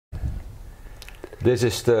This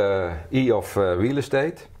is the E of real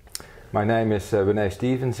estate. My name is Rene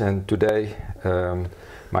Stevens, and today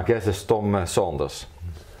my guest is Tom Saunders.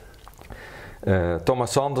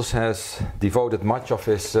 Thomas Saunders has devoted much of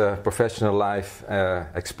his professional life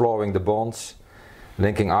exploring the bonds,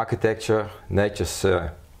 linking architecture, nature's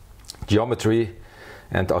geometry,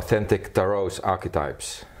 and authentic tarot's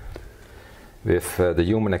archetypes with the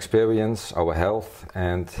human experience, our health,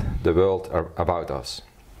 and the world about us.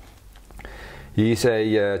 He is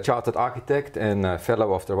a chartered architect and a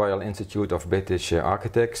fellow of the Royal Institute of British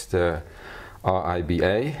Architects, the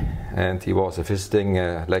RIBA, and he was a visiting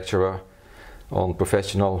lecturer on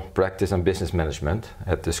professional practice and business management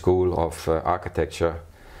at the School of Architecture,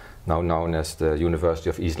 now known as the University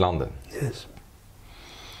of East London. Yes.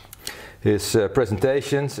 His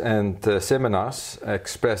presentations and seminars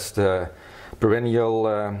expressed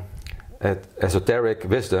perennial esoteric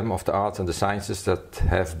wisdom of the arts and the sciences that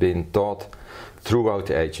have been taught throughout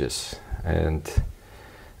the ages. And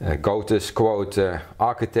Goethe's quote,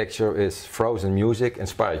 "Architecture is frozen music,"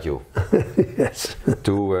 inspired you Yes.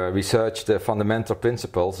 to research the fundamental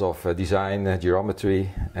principles of design, geometry,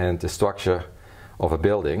 and the structure of a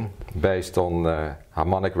building based on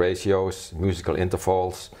harmonic ratios, musical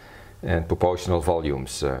intervals, and proportional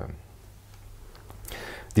volumes.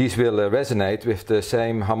 These will resonate with the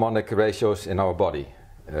same harmonic ratios in our body,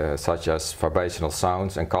 such as vibrational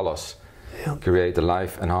sounds and colors, create a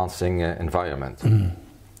life-enhancing environment.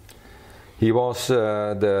 He was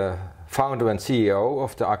the founder and CEO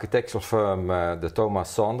of the architectural firm, the Thomas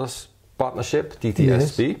Saunders Partnership,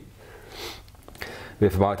 TTSP, yes,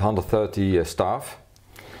 with about 130 staff.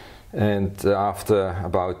 And after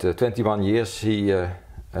about 21 years, he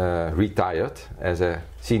retired as a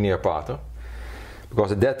senior partner,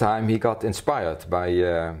 because at that time he got inspired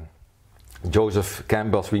by Joseph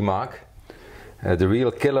Campbell's remark, "The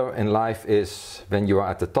real killer in life is when you are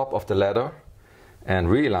at the top of the ladder and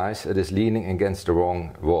realize it is leaning against the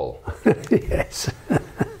wrong wall." Yes.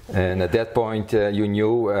 And at that point you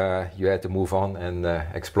knew you had to move on and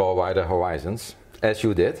explore wider horizons, as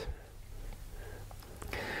you did.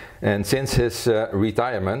 And since his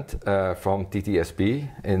retirement from TTSP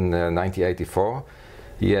in 1984,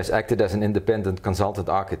 he has acted as an independent consultant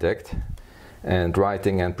architect and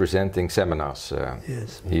writing and presenting seminars.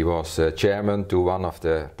 Yes. He was chairman to one of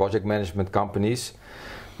the project management companies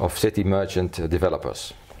of city merchant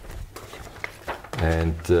developers.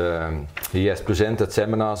 And he has presented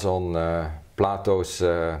seminars on Plato's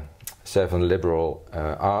 7 liberal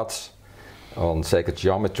arts, on sacred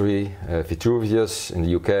geometry, Vitruvius in the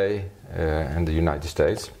UK and the United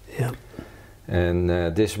States. Yeah. And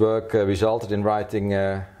this work resulted in writing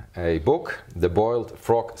a book, The Boiled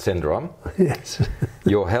Frog Syndrome, Yes.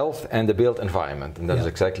 Your Health and the Built Environment. And that is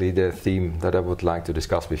exactly the theme that I would like to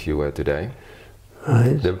discuss with you today.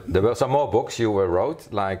 Right. There were some more books you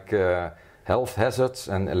wrote, like Health Hazards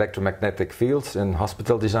and Electromagnetic Fields in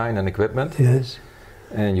Hospital Design and Equipment. Yes.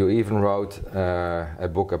 And you even wrote a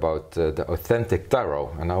book about the authentic tarot.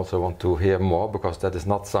 And I also want to hear more, because that is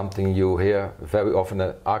not something you hear very often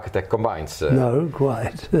an architect combines. No,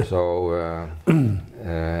 quite. So,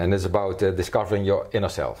 and it's about discovering your inner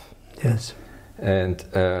self. Yes. And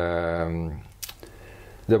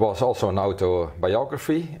there was also an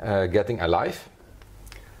autobiography, Getting Alive.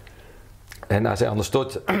 And as I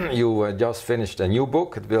understood, you just finished a new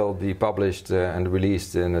book. It will be published and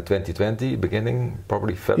released in 2020, beginning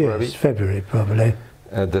probably February. Yes, February probably.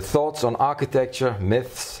 The Thoughts on Architecture,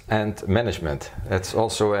 Myths and Management. That's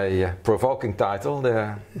also a provoking title,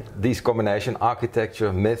 these combination,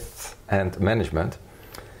 architecture, myths and management.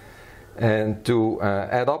 And to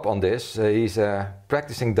add up on this, he's a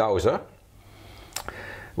practicing dowser,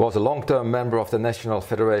 was a long-term member of the National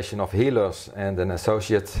Federation of Healers and an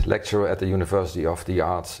associate lecturer at the University of the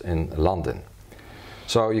Arts in London.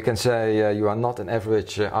 So you can say you are not an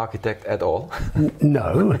average architect at all.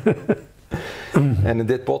 No. And in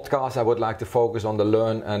this podcast I would like to focus on the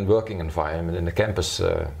learn and working environment in the campus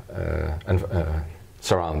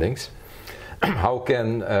surroundings. How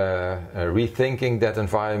can rethinking that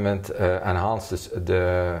environment enhance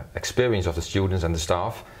the experience of the students and the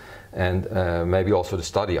staff, and maybe also the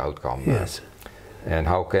study outcome? Yes. And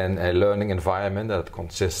how can a learning environment that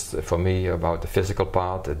consists for me about the physical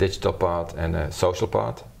part, the digital part and a social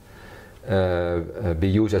part be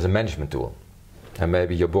used as a management tool? And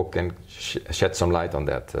maybe your book can shed some light on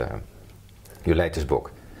that, your latest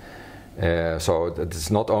book. So it's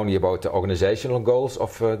not only about the organizational goals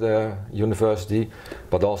of the university,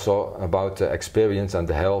 but also about the experience and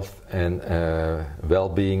the health and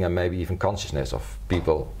well-being and maybe even consciousness of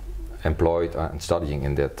people employed and studying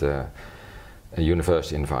in that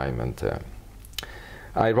university environment.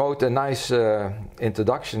 I wrote a nice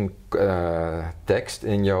introduction text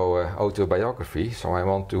in your autobiography, so I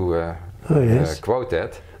want to quote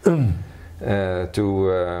that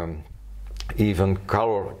to even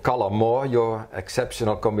color more your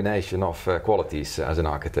exceptional combination of qualities as an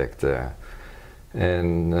architect.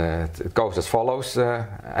 And it goes as follows,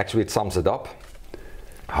 actually it sums it up.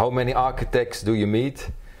 How many architects do you meet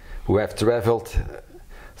who have traveled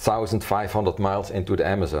 1,500 miles into the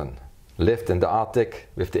Amazon, lived in the Arctic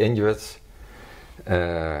with the Inuits,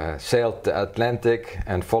 sailed the Atlantic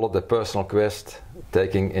and followed a personal quest,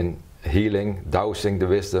 taking in healing, dowsing the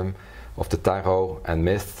wisdom of the tarot and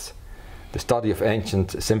myths, the study of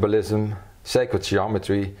ancient symbolism, sacred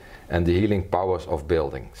geometry, and the healing powers of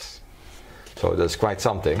buildings. So that's quite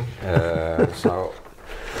something. So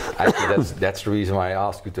actually that's the reason why I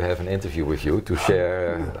asked you to have an interview with you, to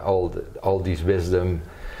share all these wisdom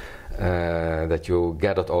that you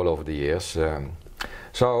gathered all over the years.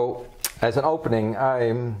 So as an opening,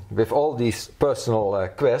 with all these personal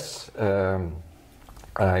quests, I'm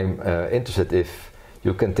interested if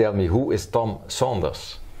you can tell me who is Tom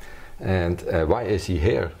Saunders and why is he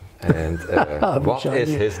here, and what is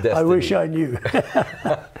his destiny? I wish I knew.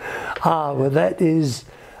 Well, that is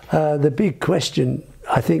the big question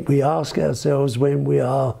I think we ask ourselves when we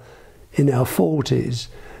are in our 40s.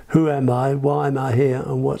 Who am I, why am I here,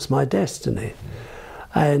 and what's my destiny?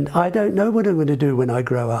 And I don't know what I'm going to do when I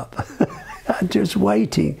grow up. I'm just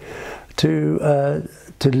waiting to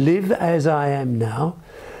live as I am now.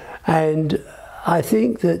 And I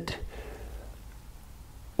think that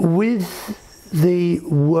with the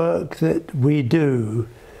work that we do,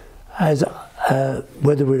 as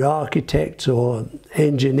whether we're architects or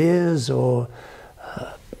engineers or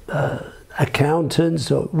accountants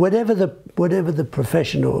or whatever the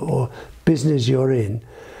profession or business you're in,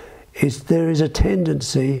 there is a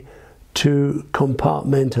tendency to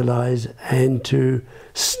compartmentalize and to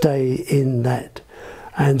stay in that.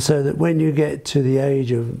 And so that when you get to the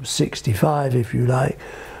age of 65, if you like,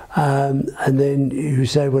 and then you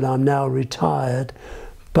say, well, I'm now retired,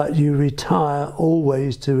 but you retire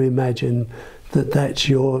always to imagine that that's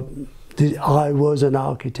I was an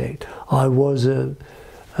architect, I was an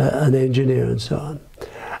engineer, and so on.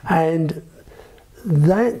 And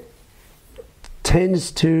that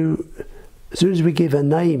tends to, as soon as we give a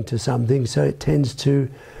name to something, so it tends to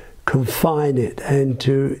confine it, and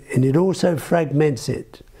it also fragments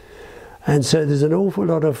it. And so there's an awful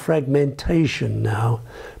lot of fragmentation now,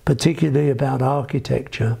 particularly about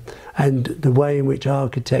architecture and the way in which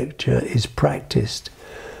architecture is practiced.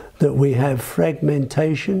 That we have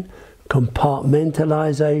fragmentation,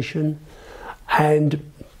 compartmentalization, and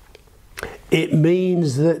it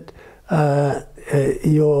means that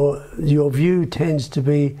your view tends to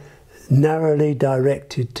be narrowly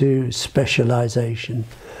directed to specialization.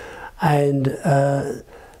 And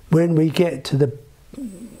when we get to the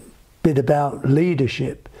bit about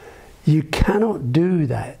leadership, you cannot do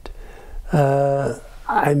that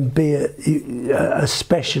and be a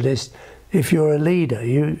specialist. If you're a leader,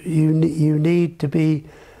 you need to be,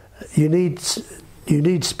 you need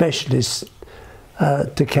specialists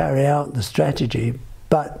to carry out the strategy.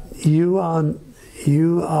 But you are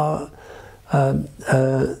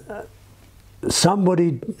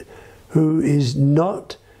somebody who is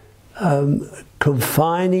not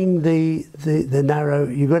confining the narrow.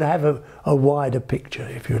 You've got to have a wider picture,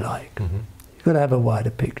 if you like. Mm-hmm. You've got to have a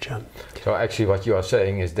wider picture. So actually what you are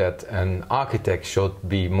saying is that an architect should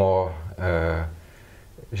be more,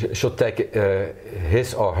 should take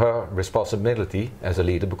his or her responsibility as a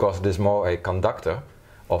leader, because it is more a conductor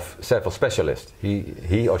of several specialists.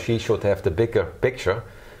 He or she should have the bigger picture.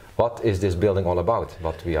 What is this building all about?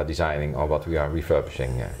 What we are designing or what we are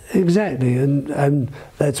refurbishing? Exactly, and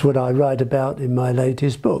that's what I write about in my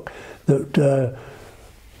latest book. That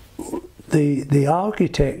the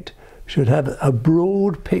architect should have a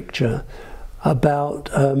broad picture about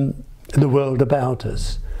the world about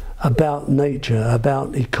us, about nature,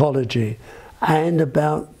 about ecology, and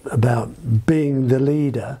about being the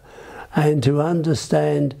leader, and to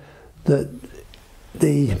understand that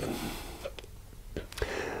the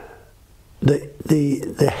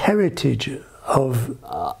heritage of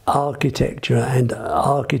architecture and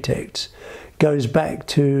architects goes back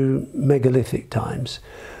to megalithic times,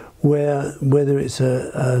 whether it's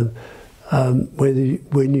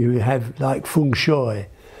when you have like feng shui,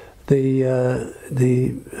 the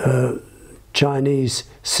Chinese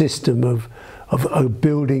system of a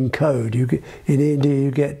building code. In India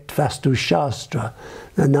you get Vastu Shastra,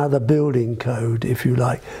 another building code, if you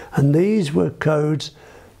like, and these were codes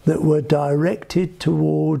that were directed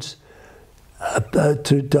towards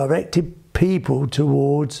directed people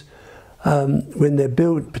towards when they're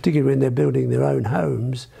particularly when they're building their own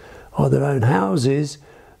homes or their own houses,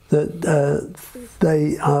 that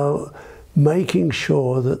they are making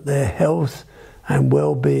sure that their health and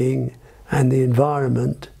well-being and the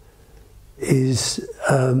environment is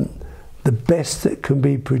the best that can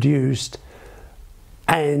be produced,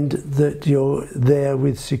 and that you're there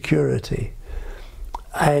with security.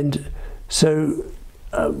 And so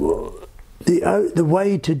the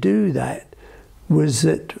way to do that was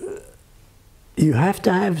that you have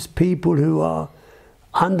to have people who are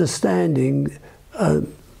understanding the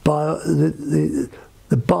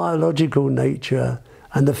biological nature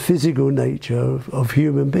and the physical nature of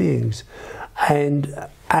human beings,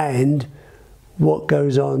 and what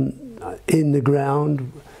goes on in the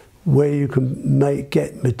ground, where you can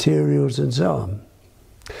get materials and so on.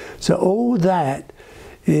 So all that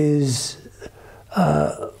is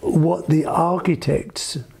what the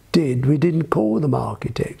architects did. We didn't call them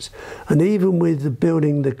architects. And even with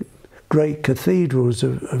building the great cathedrals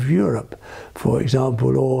of Europe, for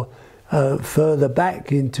example, or further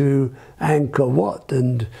back into Angkor Wat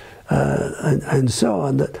and so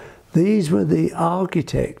on, that these were the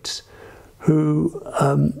architects who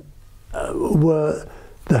were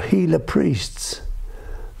the healer priests.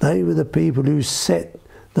 They were the people who set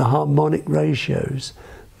the harmonic ratios.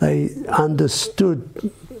 They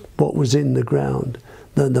understood what was in the ground.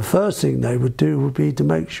 Then the first thing they would do would be to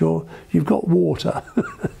make sure you've got water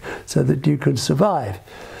so that you can survive.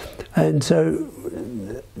 And so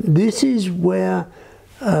this is where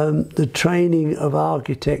the training of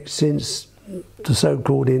architects since the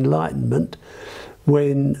so-called Enlightenment,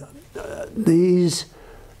 when these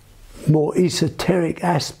more esoteric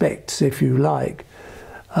aspects, if you like,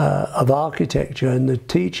 of architecture and the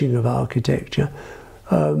teaching of architecture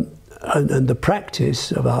and the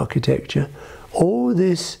practice of architecture, all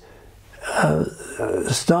this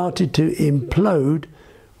started to implode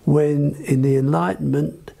when, in the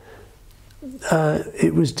Enlightenment,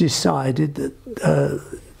 it was decided that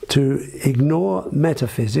to ignore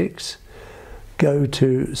metaphysics, go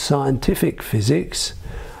to scientific physics,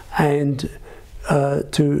 and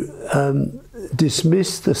to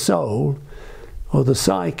dismiss the soul or the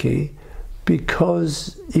psyche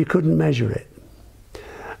because you couldn't measure it.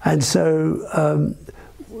 And so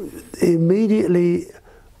immediately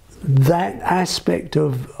that aspect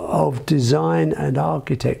of design and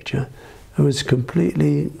architecture was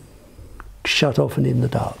completely shut off and in the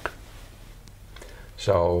dark.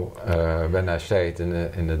 So when I say it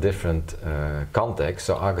in a different context,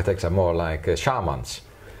 so architects are more like shamans,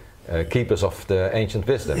 keepers of the ancient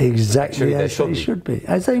wisdom. Exactly. Actually, as they should be,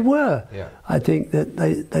 as they were. Yeah. I think that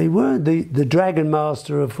they were. The dragon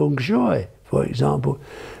master of feng shui, for example,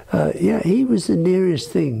 yeah, he was the nearest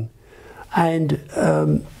thing. And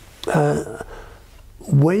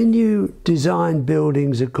when you design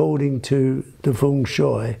buildings according to the feng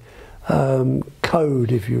shui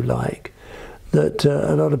code, if you like, that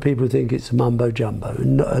a lot of people think it's mumbo jumbo,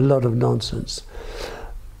 a lot of nonsense.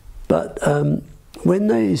 But when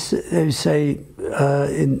they say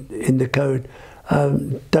in the code,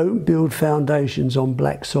 don't build foundations on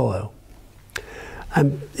black soil,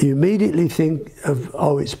 and you immediately think of,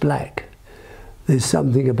 oh, it's black. There's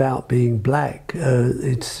something about being black.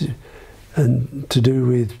 It's to do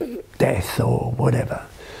with death or whatever.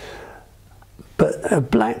 But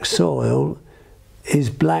black soil is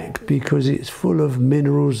black because it's full of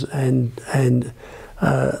minerals and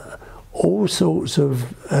all sorts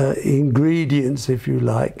of ingredients, if you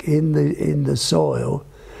like, in the soil,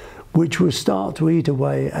 which will start to eat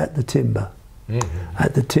away at the timber,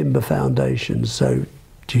 at the timber foundations. So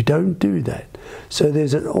you don't do that. So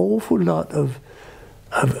there's an awful lot of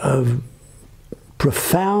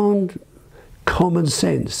profound common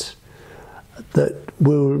sense that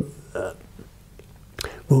will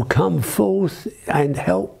come forth and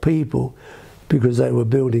help people, because they were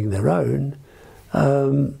building their own,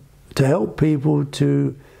 to help people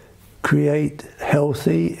to create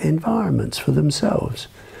healthy environments for themselves.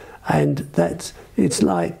 And it's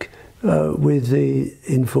like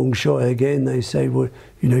in feng shui again, they say, well,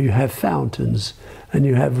 you know, you have fountains and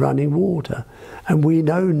you have running water. And we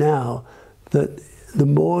know now that the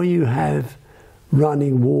more you have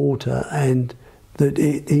running water, and that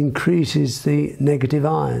it increases the negative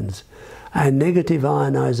ions. And negative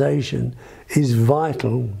ionization is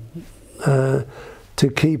vital to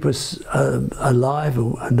keep us alive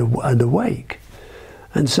and awake.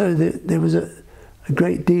 And so there was a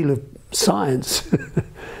great deal of science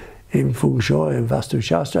in feng shui and vastu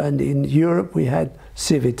shastra, and in Europe we had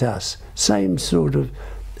civitas, same sort of,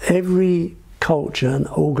 every culture and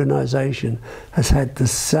organization has had the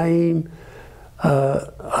same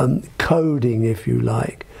coding, if you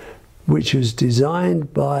like, which was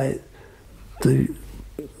designed by the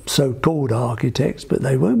so-called architects, but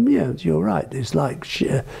they were, yeah, you're right, it's like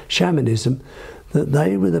shamanism, that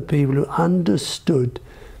they were the people who understood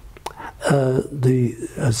the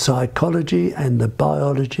psychology and the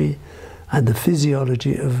biology and the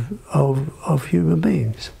physiology of human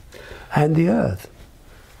beings and the earth.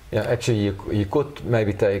 Yeah, actually you could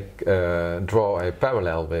maybe draw a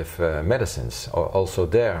parallel with medicines. Also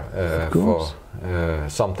there, for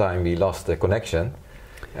some time we lost the connection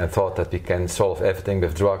and thought that we can solve everything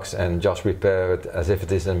with drugs and just repair it as if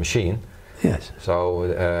it is a machine. Yes. So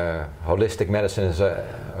holistic medicine is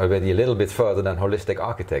already a little bit further than holistic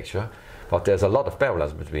architecture, but there's a lot of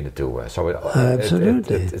parallels between the two.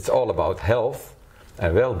 Absolutely. It's all about health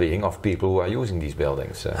and well-being of people who are using these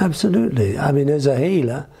buildings. Absolutely. I mean, as a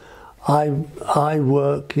healer, I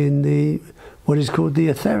work in what is called the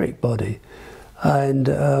etheric body, and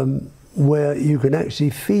where you can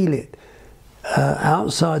actually feel it.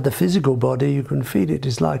 Outside the physical body, you can feel it.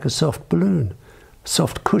 It's like a soft balloon,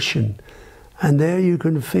 soft cushion. And there you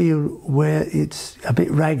can feel where it's a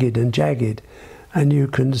bit ragged and jagged, and you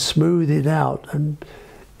can smooth it out. And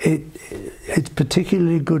it's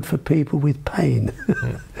particularly good for people with pain.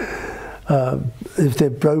 If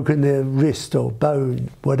they've broken their wrist or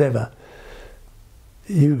bone, whatever,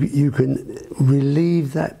 you can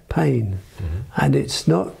relieve that pain. And it's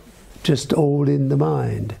not just all in the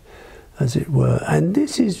mind, as it were. And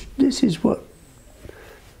this is what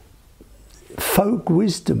folk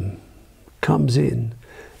wisdom comes in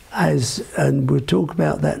as, and we'll talk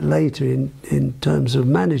about that later in terms of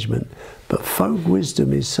management, but folk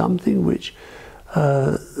wisdom is something which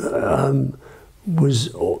was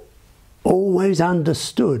always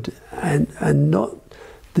understood and not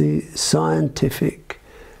the scientific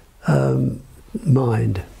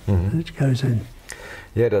mind which goes in.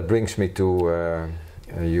 Yeah, that brings me to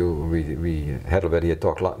we had already a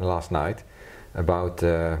talk last night about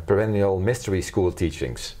perennial mystery school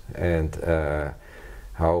teachings and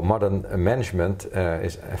how modern management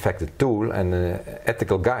is an effective tool and an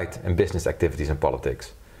ethical guide in business activities and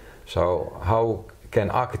politics. So how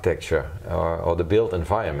can architecture or the built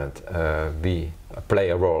environment play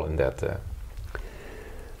a role in that?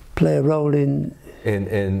 Play a role in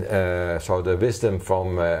so the wisdom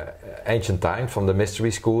from ancient times, from the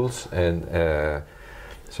mystery schools, and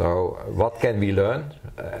so what can we learn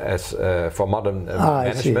as for modern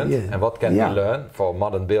management, and what can we learn for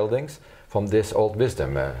modern buildings from this old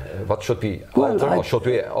wisdom? What should we alter, or should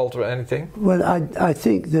we alter anything? Well, I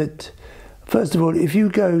think that, first of all, if you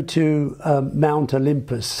go to Mount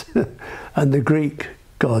Olympus and the Greek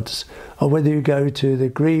gods, or whether you go to the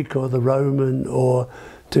Greek or the Roman or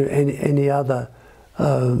to any other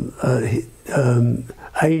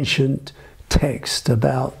ancient text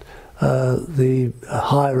about the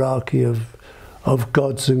hierarchy of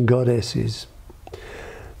gods and goddesses,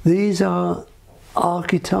 these are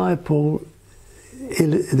archetypal.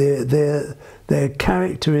 Their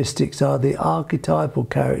characteristics are the archetypal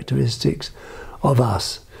characteristics of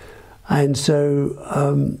us, and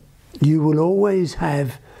so you will always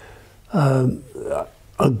have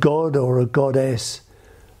a god or a goddess,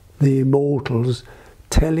 the immortals,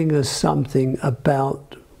 telling us something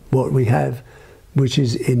about what we have, which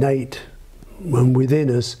is innate and within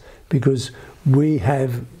us, because we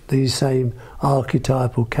have these same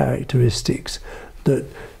archetypal characteristics that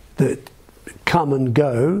come and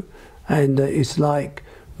go. And it's like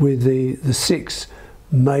with the six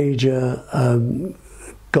major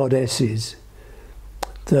goddesses,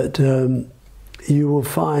 that you will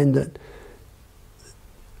find that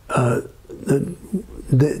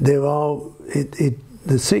there are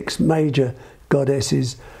the six major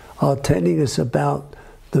goddesses are telling us about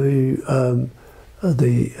the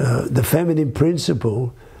feminine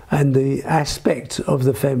principle and the aspects of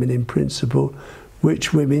the feminine principle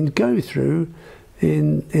which women go through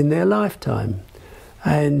in their lifetime.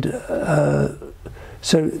 And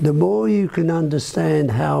so the more you can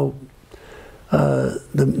understand how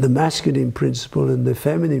the masculine principle and the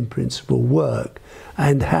feminine principle work,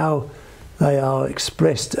 and how they are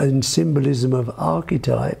expressed in symbolism of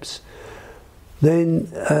archetypes, then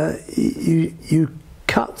you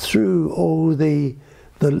cut through all the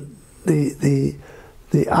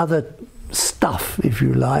other stuff, if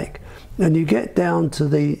you like, and you get down to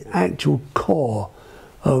the actual core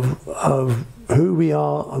of who we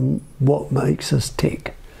are and what makes us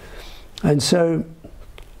tick. And so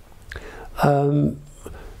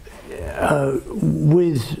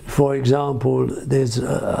with, for example, there's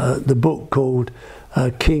the book called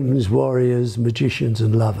Kings, Warriors, Magicians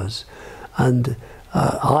and Lovers, and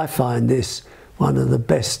I find this one of the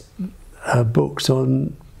best books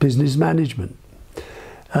on business management,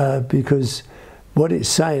 because what it's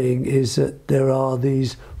saying is that there are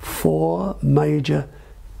these 4 major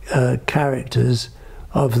characters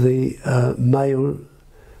of the male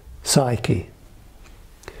psyche.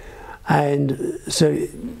 And so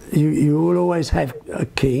you will always have a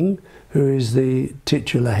king who is the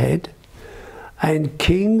titular head, and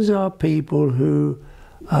kings are people who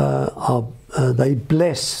they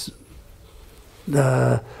bless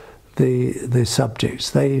the subjects,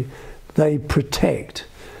 they protect,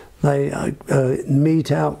 they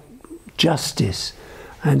mete out justice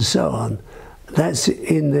and so on. That's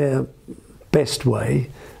in their best way.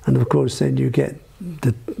 And of course then you get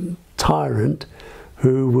the tyrant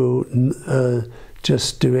who will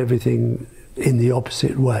just do everything in the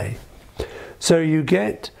opposite way. So you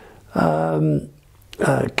get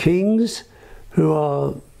kings who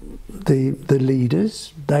are the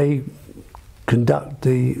leaders. They conduct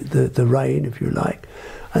the reign, if you like.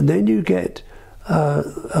 And then you get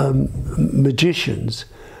magicians.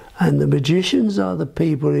 And the magicians are the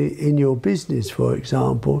people in your business, for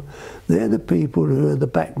example. They're the people who are the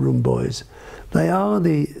backroom boys. They are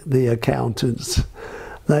the accountants.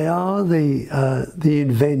 They are the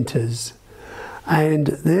inventors. And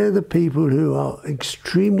they're the people who are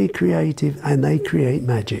extremely creative, and they create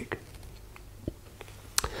magic.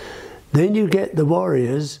 Then you get the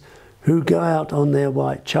warriors who go out on their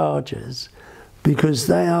white chargers, because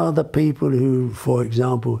they are the people who, for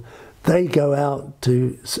example, they go out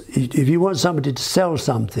to, if you want somebody to sell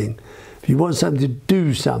something, if you want somebody to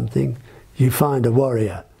do something, you find a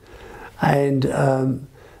warrior. And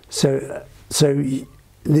so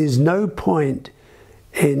there's no point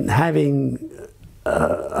in having,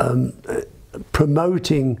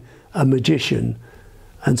 promoting a magician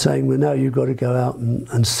and saying, well, no, you've got to go out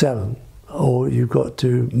and sell, or you've got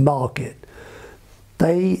to market.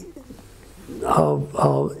 They are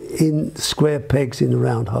in square pegs in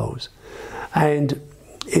round holes. And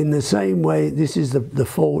in the same way, this is the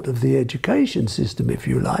fault of the education system, if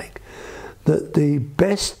you like, that the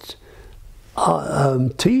best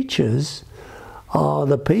teachers are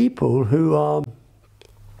the people who are,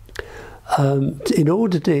 in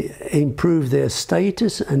order to improve their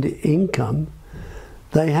status and income,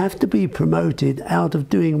 they have to be promoted out of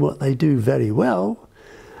doing what they do very well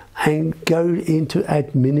and go into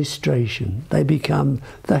administration. They become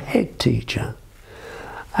the head teacher.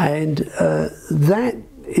 And that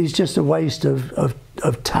is just a waste of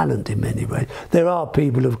talent in many ways. There are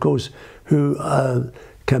people, of course, who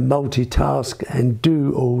can multitask and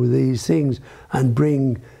do all these things and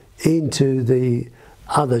bring into the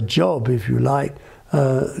other job, if you like,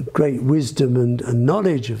 great wisdom and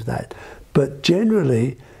knowledge of that. But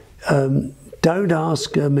generally, don't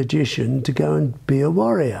ask a magician to go and be a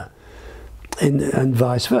warrior, and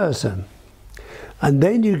vice versa. And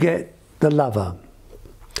then you get the lover.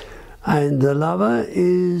 And the lover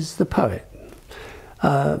is the poet.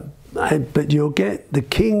 But you'll get the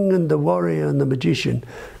king and the warrior and the magician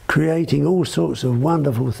creating all sorts of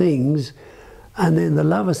wonderful things, and then the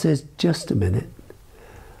lover says, just a minute,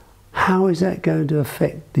 how is that going to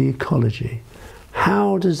affect the ecology?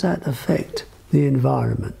 How does that affect the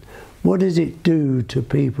environment? What does it do to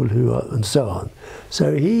people who are, and so on?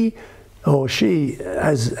 So he or she,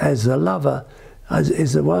 as a lover,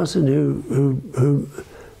 is the person who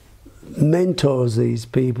mentors these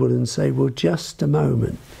people and say, well, just a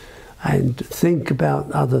moment, and think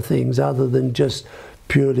about other things other than just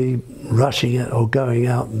purely rushing it or going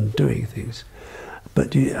out and doing things.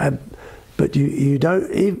 But you don't,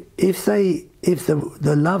 if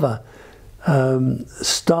the lover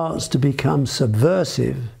starts to become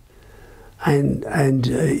subversive, and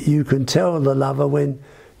you can tell the lover when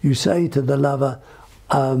you say to the lover,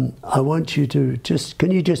 I want you to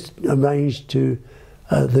can you just arrange to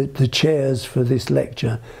the chairs for this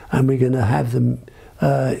lecture, and we're going to have them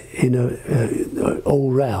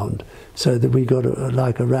all round, so that we got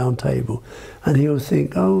like a round table. And he'll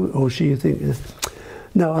think, oh, or she'll think,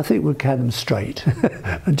 no, I think we'll have them straight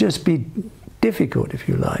and just be difficult, if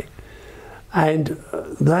you like. And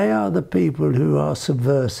they are the people who are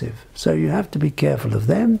subversive, so you have to be careful of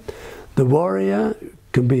them. The warrior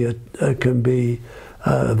can be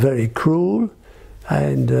very cruel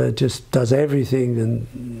and just does everything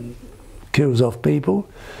and kills off people.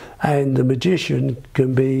 And the magician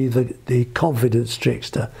can be the confidence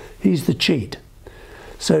trickster. He's the cheat.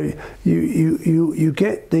 So you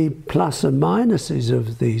get the plus and minuses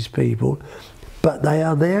of these people, but they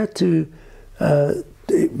are there to,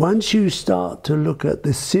 once you start to look at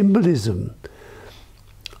the symbolism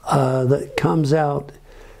that comes out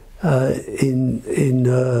in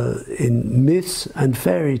myths and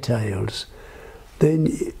fairy tales,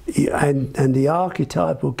 then and the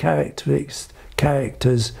archetypal characters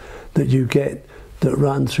that you get that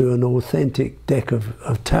run through an authentic deck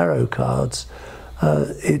of tarot cards,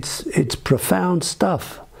 it's profound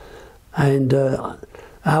stuff. And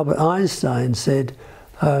Albert Einstein said,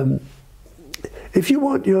 if you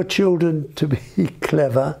want your children to be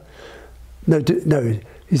clever,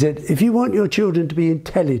 he said, if you want your children to be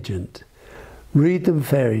intelligent, read them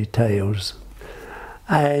fairy tales.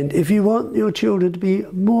 And if you want your children to be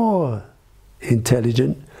more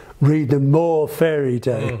intelligent, read them more fairy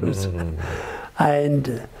tales.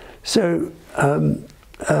 And so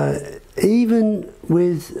even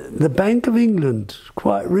with the Bank of England,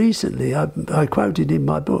 quite recently, I quoted in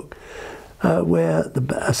my book, where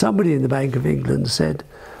somebody in the Bank of England said,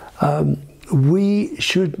 we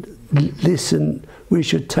should listen, we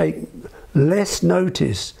should take less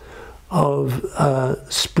notice of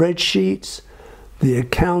spreadsheets, the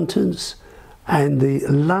accountants and the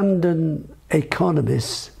London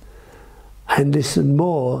economists, and listen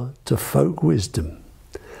more to folk wisdom.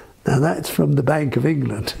 Now that's from the Bank of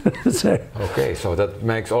England. So, okay, so that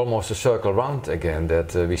makes almost a circle round again,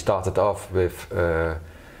 that we started off with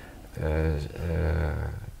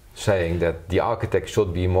saying that the architect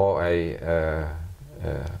should be more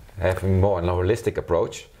having more a holistic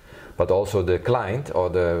approach, but also the client or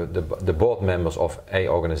the board members of a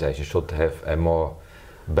organization should have a more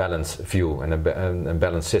balanced view and a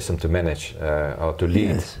balanced system to manage or to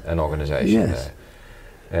lead an organization. Yes.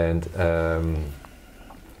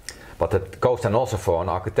 But that goes then also for an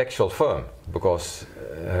architectural firm, because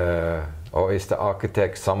or is the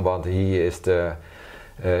architect somebody, he is the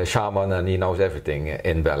shaman and he knows everything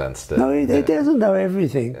in balance? No, he doesn't know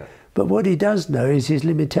everything. Yeah. But what he does know is his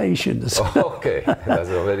limitations. Oh, okay, that's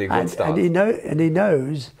a very good start. And he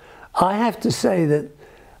knows. I have to say that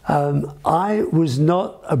I was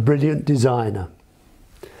not a brilliant designer.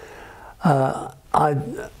 I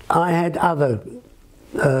had other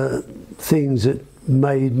things that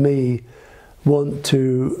made me want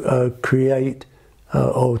to create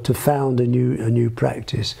or to found a new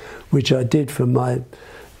practice, which I did from my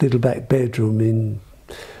little back bedroom in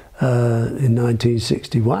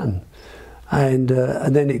 1961, and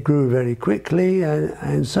then it grew very quickly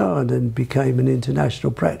and so on, and became an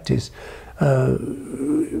international practice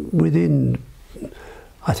within,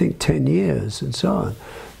 I think, 10 years and so on.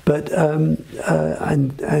 But and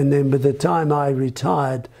then by the time I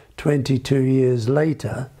retired 23 years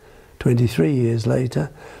later,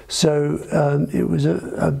 so it was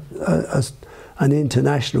an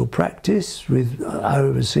international practice with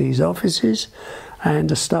overseas offices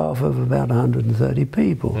and a staff of about 130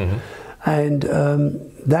 people. Mm-hmm. And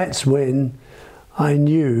that's when I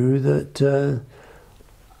knew that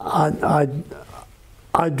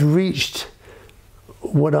I'd reached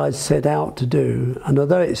what I'd set out to do, and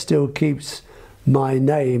although it still keeps my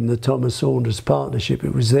name, the Thomas Saunders Partnership,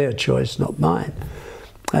 it was their choice, not mine,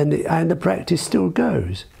 and the practice still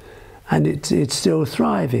goes, and it's still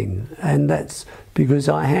thriving, and that's because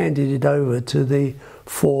I handed it over to the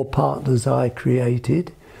 4 partners I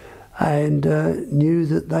created, and knew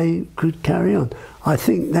that they could carry on. I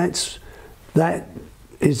think that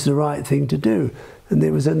is the right thing to do. And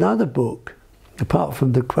there was another book, apart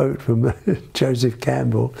from the quote from Joseph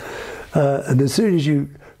Campbell, and as soon as you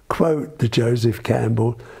quote the Joseph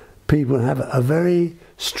Campbell, people have a very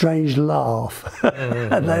strange laugh,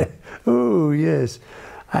 and they, oh yes,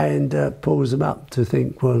 and pulls them up to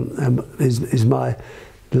think, well, is my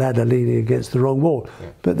ladder leaning against the wrong wall?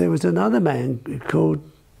 Yeah. But there was another man called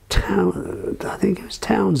I think it was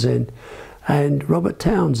Townsend, and Robert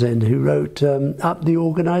Townsend, who wrote Up the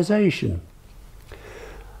Organisation.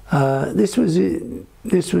 This was in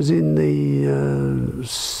the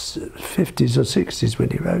 50s or 60s when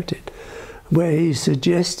he wrote it, where he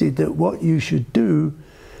suggested that what you should do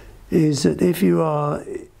is that if you are,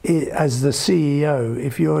 as the CEO,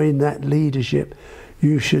 if you're in that leadership,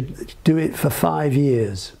 you should do it for 5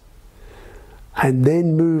 years and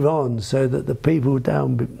then move on, so that the people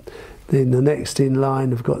down in the next in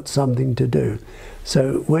line have got something to do.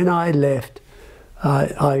 So when I left,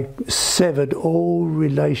 I severed all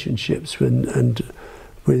relationships with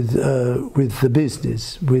the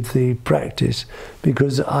business, with the practice,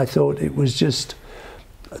 because I thought it was just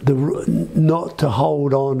not to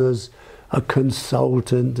hold on as a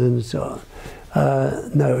consultant and so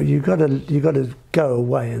on. No, you got to go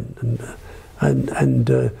away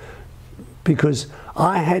and because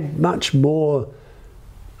I had much more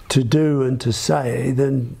to do and to say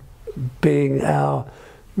than being our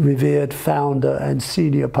revered founder and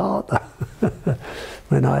senior partner.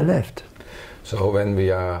 when I left. So when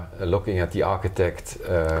we are looking at the architect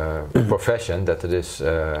profession, that it is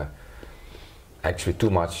actually too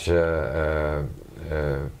much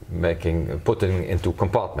putting into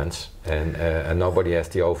compartments, and nobody has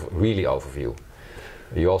the really overview.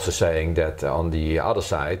 You're also saying that on the other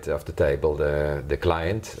side of the table, the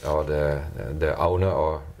client or the owner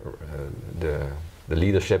or the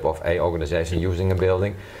leadership of a organization using a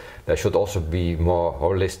building, they should also be more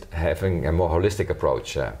having a more holistic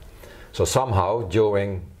approach. So somehow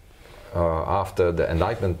during after the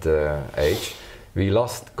Enlightenment age, we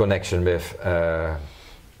lost connection with the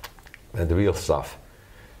real stuff.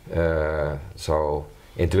 So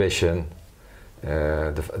intuition,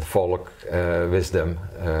 the folk wisdom.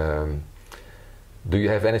 Do you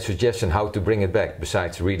have any suggestion how to bring it back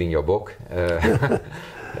besides reading your book?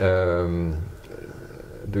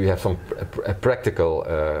 Do you have some practical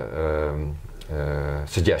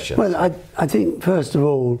suggestions? Well, I think first of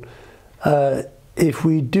all, if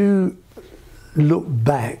we do look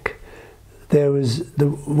back, there was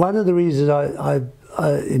one of the reasons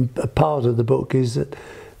in a part of the book is that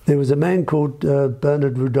there was a man called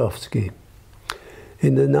Bernard Rudofsky.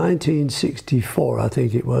 In the 1964, I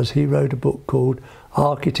think it was, he wrote a book called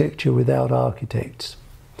Architecture Without Architects.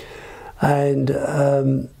 And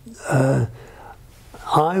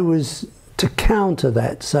I was to counter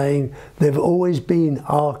that, saying there have always been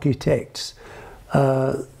architects,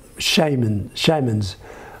 shamans,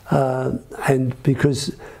 and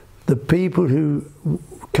because the people who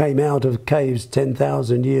came out of caves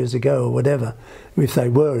 10,000 years ago or whatever, if they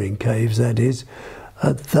were in caves, that is,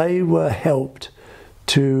 they were helped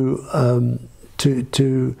to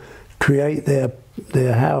create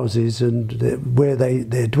their houses and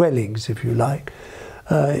their dwellings, if you like,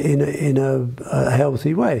 in a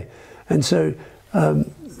healthy way. And so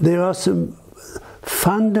there are some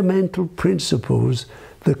fundamental principles,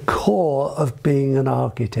 the core of being an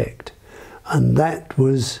architect, and that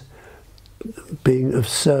was being of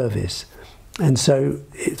service. And so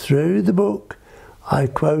through the book, I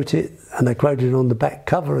quote it, and I quote it on the back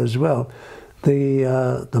cover as well,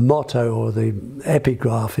 the motto or the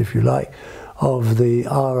epigraph, if you like, of the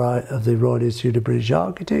RI of the Royal Institute of British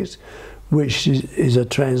Architects, which is a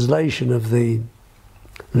translation of the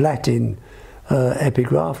Latin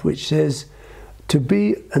epigraph, which says, to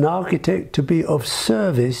be an architect, to be of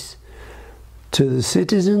service to the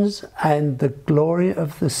citizens and the glory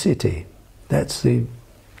of the city. That's the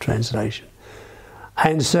translation.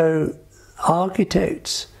 And so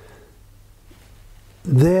architects,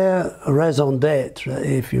 their raison d'etre,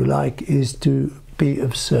 if you like, is to be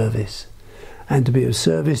of service, and to be of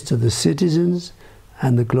service to the citizens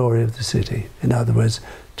and the glory of the city. In other words,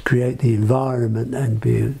 to create the environment and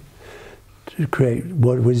to create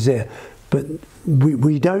what was there. But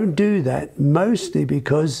we don't do that, mostly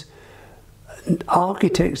because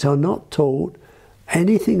architects are not taught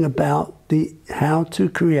anything about how to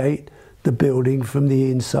create the building from the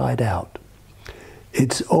inside out.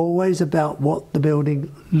 It's always about what the building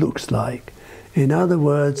looks like. In other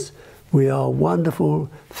words, we are wonderful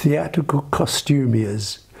theatrical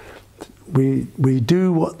costumiers. We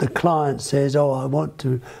do what the client says. Oh, I want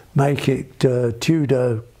to make it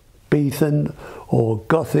Tudor Beethoven or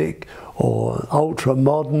Gothic or ultra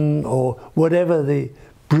modern or whatever the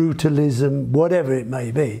brutalism, whatever it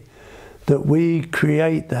may be, that we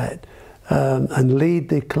create that and lead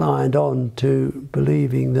the client on to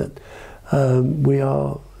believing that we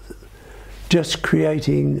are just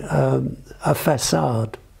creating a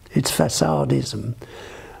facade. It's facadism.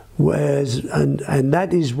 Whereas, and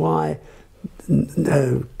that is why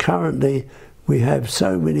currently we have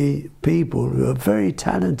so many people who are very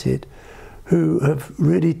talented who have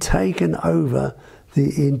really taken over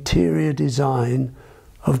the interior design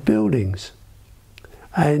of buildings.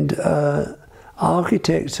 And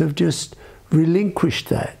architects have just relinquished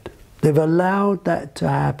that. They've allowed that to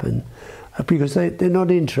happen because they're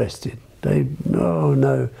not interested. Oh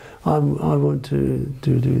no, I want to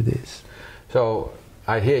do this. So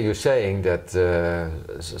I hear you saying that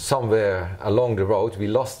somewhere along the road we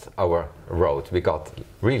lost our road. We got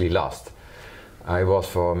really lost. I was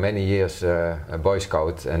for many years a Boy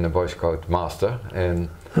Scout and a Boy Scout master, and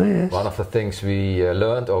oh, yes. One of the things we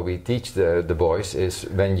learned or we teach the boys is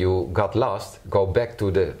when you got lost, go back to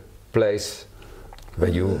the place where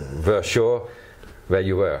you were sure where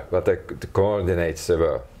you were, what the coordinates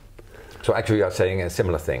were. So actually you are saying a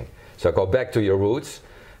similar thing. So go back to your roots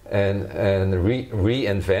and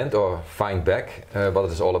reinvent or find back what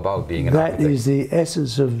it is all about being an architect. That is the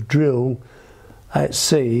essence of drill at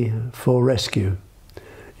sea for rescue.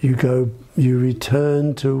 You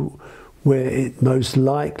return to where it most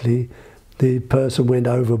likely the person went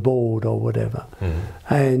overboard or whatever.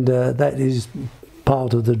 And that is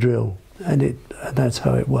part of the drill, and that's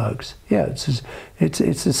how it works. Yeah,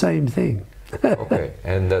 it's the same thing. Okay,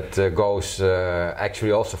 and that goes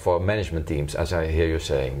actually also for management teams, as I hear you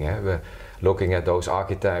saying. Yeah? We're looking at those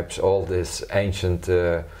archetypes, all this ancient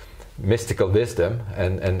mystical wisdom,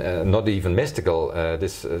 and not even mystical.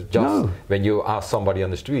 When you ask somebody on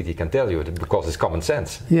the street, he can tell you because it's common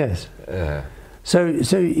sense. Yes. So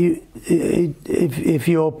you, if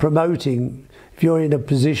you're promoting, if you're in a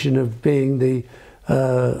position of being the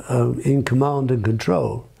in command and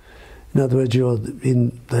control, in other words, you're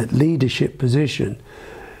in that leadership position,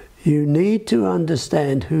 you need to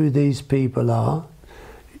understand who these people are.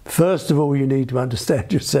 First of all, you need to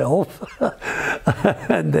understand yourself,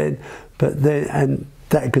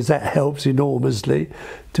 because that helps enormously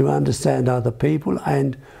to understand other people.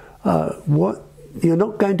 And what you're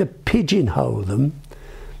not going to pigeonhole them,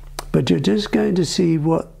 but you're just going to see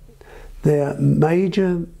what their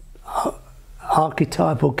major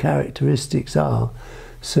archetypal characteristics are,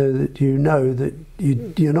 so that you know that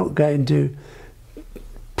you're not going to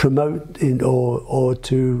promote or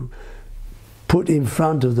to put in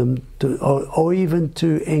front of them or even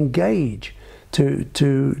to engage to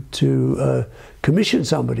commission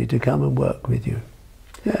somebody to come and work with you.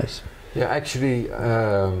 Yes. Yeah, actually,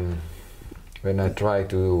 when I try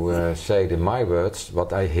to say it in my words,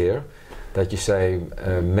 what I hear, that you say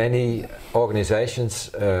many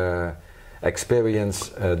organizations experience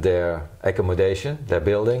their accommodation, their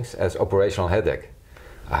buildings, as operational headache.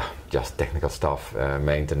 Just technical stuff,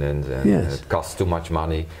 maintenance, and yes. It costs too much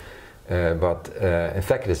money. But in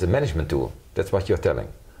fact, it is a management tool. That's what you're telling.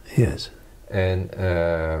 Yes. And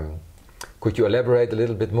could you elaborate a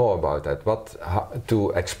little bit more about that?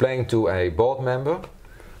 To explain to a board member,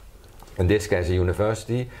 in this case a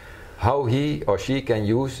university, how he or she can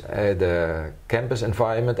use the campus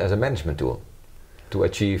environment as a management tool to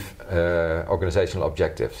achieve organizational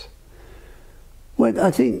objectives? Well,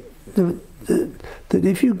 I think that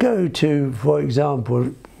if you go to, for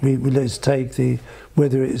example, let's take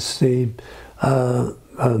whether it's the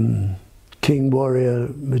king, warrior,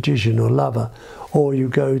 magician or lover, or you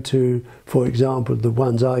go to, for example, the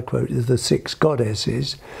ones I quote, the 6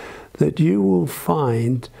 goddesses, that you will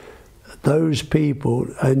find those people.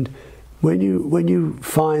 And when you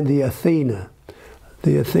find the Athenas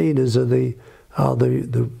are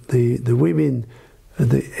the women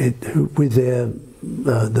with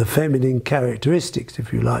the feminine characteristics,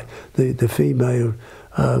 if you like. The female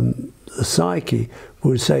psyche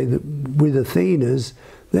would say that with Athenas,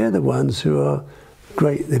 they're the ones who are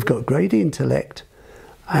great. They've got great intellect,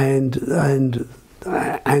 and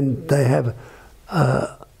they have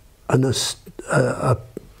a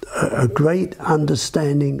great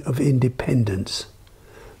understanding of independence.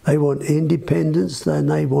 They want independence, then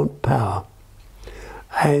they want power.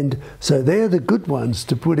 And so they're the good ones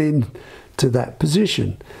to put in to that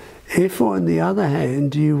position. If, on the other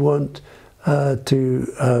hand, you want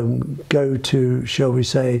to go to, shall we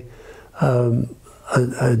say, a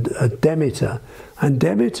Demeter, and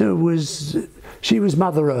Demeter was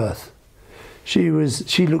Mother Earth. She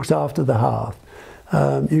looked after the hearth.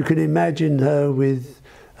 You can imagine her with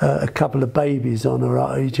a couple of babies on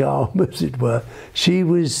her each arm, as it were. She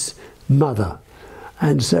was mother,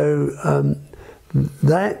 and so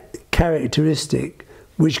that characteristic,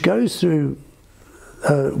 which goes through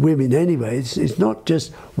women anyway, it's not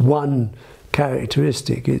just one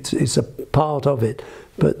characteristic, it's a part of it,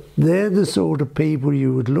 but they're the sort of people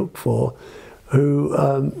you would look for who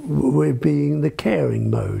were being the caring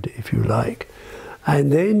mode, if you like.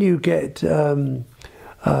 And then you get if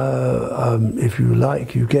you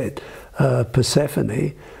like, you get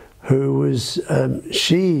Persephone, who was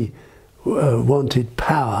she wanted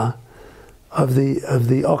power of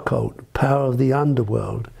the occult, power of the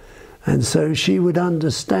underworld, and so she would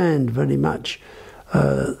understand very much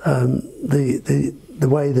the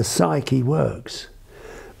way the psyche works,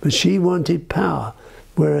 but she wanted power,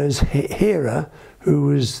 whereas Hera, who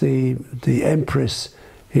was the empress,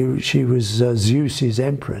 she was Zeus's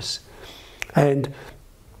empress, and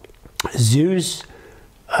Zeus,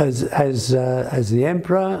 as the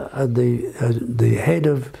emperor, the head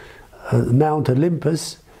of Mount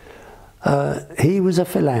Olympus, he was a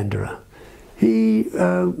philanderer. He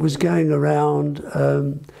was going around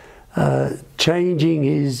changing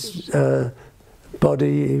his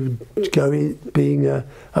body, being a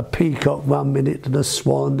peacock one minute and a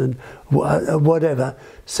swan and whatever,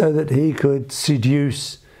 so that he could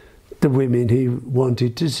seduce the women he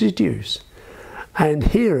wanted to seduce. And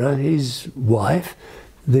Hera, his wife,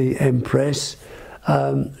 the empress,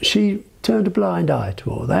 she turned a blind eye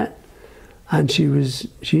to all that, and she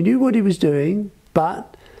knew what he was doing,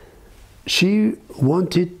 but she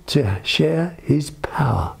wanted to share his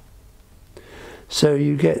power. So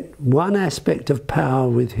you get one aspect of power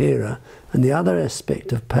with Hera and the other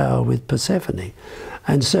aspect of power with Persephone.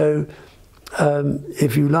 And so,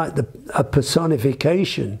 if you like, a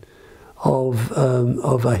personification of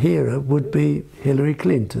a Hera would be Hillary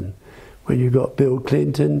Clinton. When you got Bill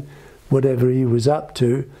Clinton, whatever he was up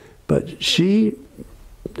to, but she,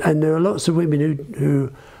 and there are lots of women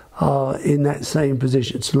who are in that same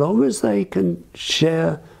position, as long as they can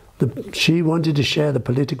share, she wanted to share the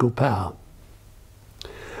political power.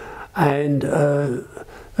 And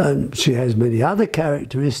she has many other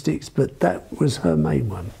characteristics, but that was her main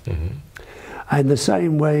one. Mm-hmm. And the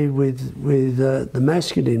same way with the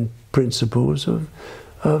masculine principles of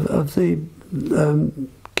the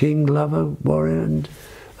king, lover, warrior, and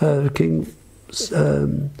king,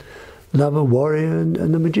 lover, warrior,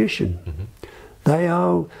 and the magician. Mm-hmm. They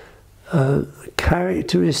are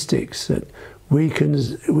characteristics that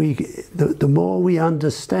the more we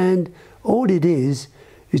understand, all it is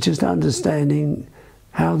just understanding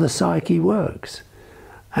how the psyche works.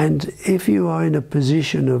 And if you are in a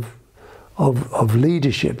position of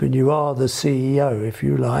leadership, and you are the CEO, if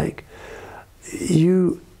you like,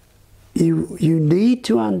 you need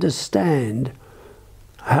to understand,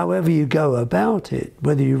 however you go about it,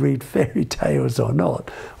 whether you read fairy tales or not,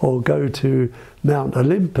 or go to Mount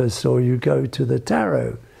Olympus, or you go to the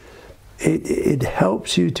tarot, it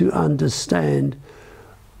helps you to understand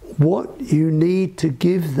what you need to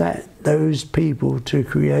give those people to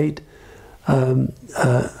create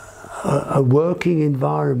a working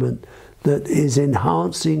environment that is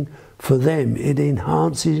enhancing for them, it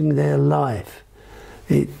enhancing their life.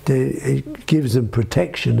 It gives them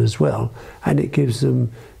protection as well, and it keeps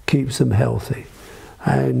them healthy.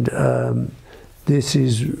 And this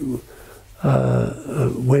is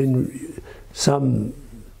when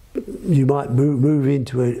you might move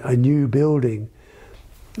into a new building.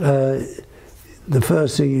 The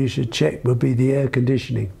first thing you should check would be the air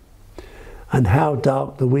conditioning and how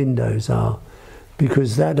dark the windows are,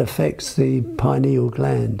 because that affects the pineal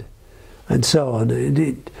gland and so on.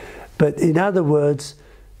 But in other words,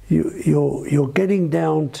 you're getting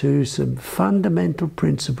down to some fundamental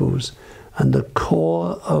principles and the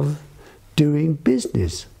core of doing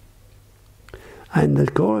business. And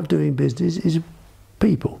the core of doing business is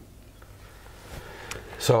people.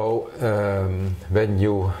 So, when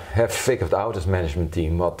you have figured out as management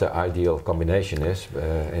team what the ideal combination is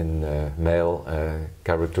in male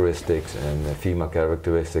characteristics and female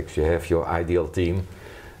characteristics, you have your ideal team,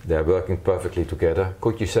 they're working perfectly together.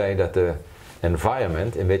 Could you say that the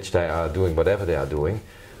environment in which they are doing whatever they are doing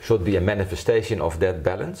should be a manifestation of that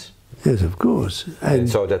balance? Yes, of course. And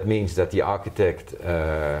so that means that the architect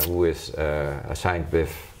who is assigned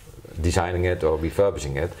with designing it or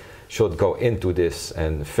refurbishing it should go into this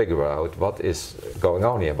and figure out what is going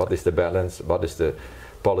on here, what is the balance, what is the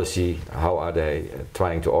policy, how are they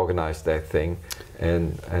trying to organize that thing,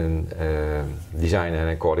 and design an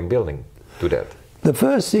according building to that. The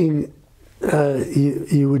first thing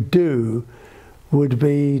you would do would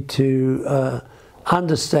be to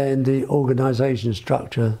understand the organization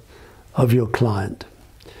structure of your client,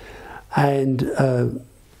 but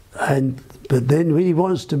then when he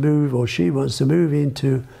wants to move, or she wants to move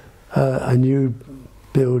into a new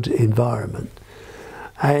build environment,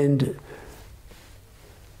 and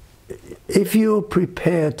if you're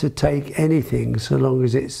prepared to take anything, so long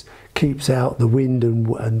as it keeps out the wind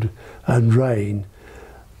and rain,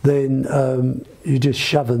 then you just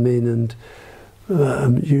shove them in and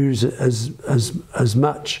use as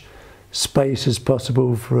much space as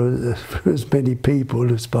possible for as many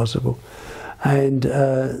people as possible, and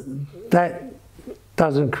that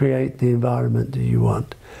doesn't create the environment that you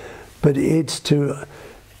want. But it's to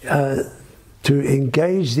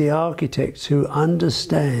engage the architects who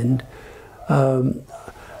understand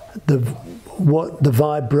what the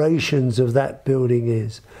vibrations of that building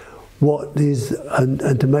is,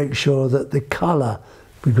 and to make sure that the colour,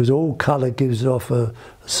 because all colour gives off a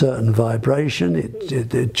certain vibration,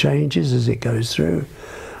 it changes as it goes through,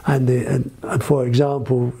 and for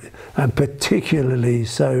example, and particularly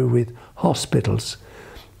so with hospitals,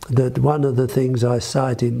 that one of the things I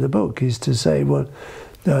cite in the book is to say, well,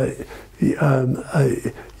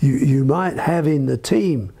 you might have in the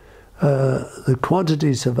team the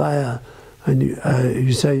quantity surveyor, and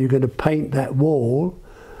you say you're going to paint that wall,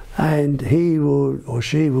 and he will or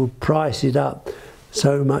she will price it up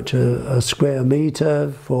so much a square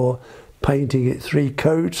metre for painting it 3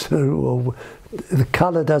 coats, or the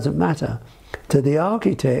colour doesn't matter. To the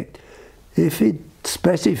architect, if it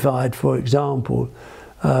specified, for example,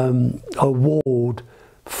 a ward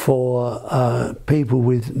for people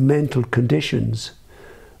with mental conditions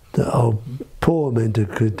that are poor mental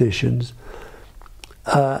conditions,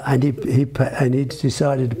 and he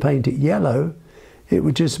decided to paint it yellow, it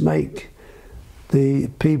would just make the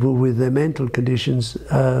people with their mental conditions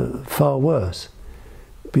far worse,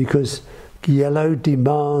 because yellow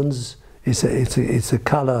demands, it's a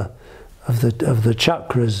colour of the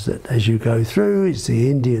chakras that as you go through, it's the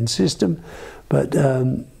Indian system, but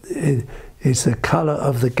it's the colour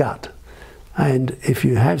of the gut, and if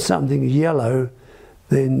you have something yellow,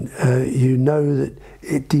 then you know that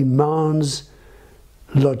it demands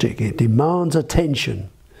logic, it demands attention,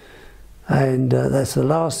 and that's the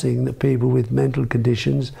last thing that people with mental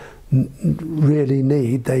conditions really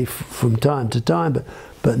need. They from time to time,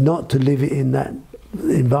 but not to live in that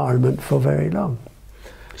environment for very long.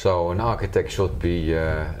 So an architect should be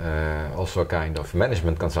also a kind of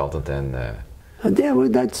management consultant, and yeah, well,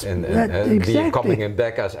 that's exactly. Coming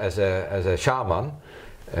back as a shaman,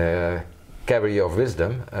 carrier of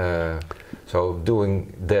wisdom. So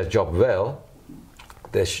doing their job well,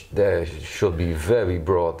 they should be very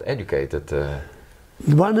broad educated.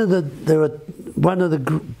 One of the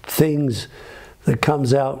things that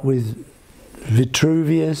comes out with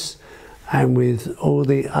Vitruvius and with all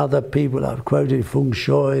the other people I've quoted, Feng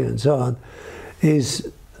Shui and so on,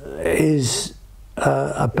 is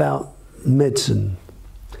about medicine.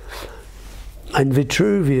 And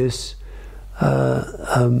Vitruvius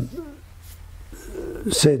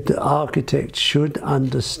said that architects should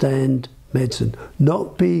understand medicine,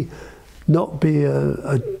 not be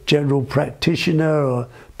a general practitioner or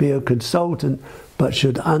be a consultant, but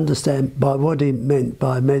should understand. By what he meant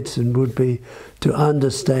by medicine would be to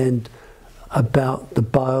understand about the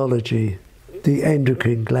biology, the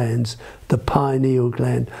endocrine glands, the pineal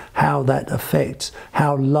gland, how that affects,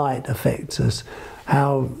 how light affects us,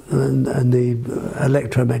 how and the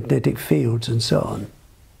electromagnetic fields and so on.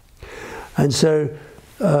 And so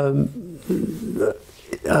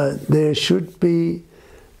there should be,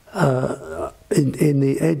 in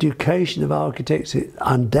the education of architects,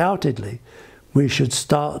 undoubtedly, we should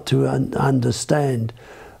start to understand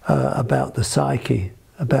about the psyche,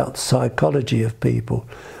 about the psychology of people.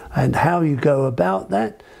 And how you go about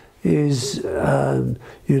that is,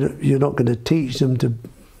 you're not going to teach them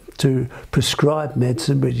to prescribe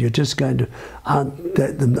medicine, but you're just going to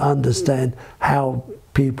let them understand how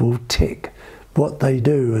people tick, what they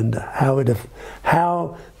do, and how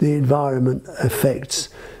the environment affects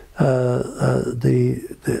the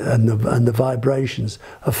vibrations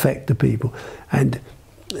affect the people. And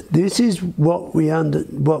this is what we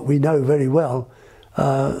know very well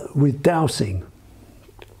with dowsing.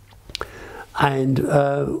 And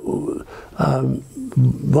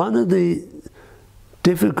one of the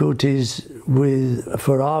difficulties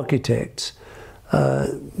for architects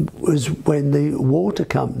was when the water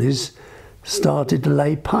companies started to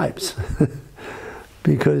lay pipes,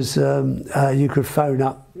 because you could phone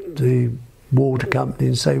up the water company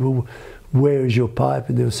and say, well, where is your pipe?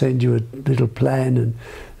 And they'll send you a little plan,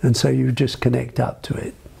 and so you just connect up to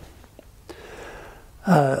it.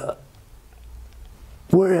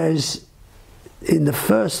 Whereas in the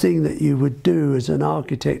first thing that you would do as an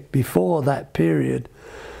architect before that period,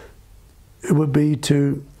 it would be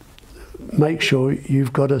to make sure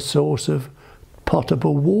you've got a source of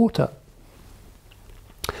potable water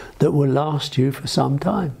that will last you for some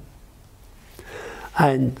time.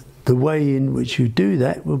 And the way in which you do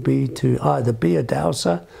that will be to either be a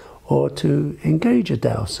dowser or to engage a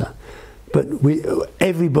dowser. But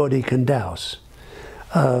everybody can dowse.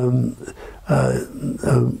 On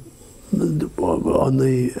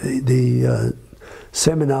the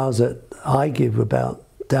seminars that I give about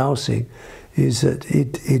dowsing, is that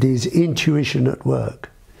it is intuition at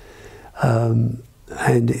work. And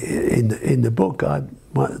in the book,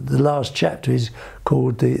 the last chapter is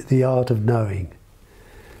called the Art of Knowing.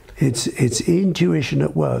 It's intuition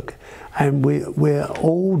at work, and we're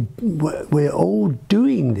all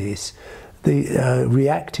doing this,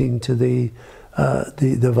 reacting to the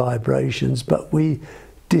vibrations, but we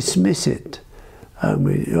dismiss it.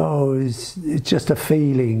 It's just a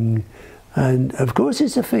feeling, and of course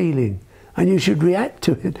it's a feeling, and you should react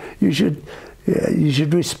to it. You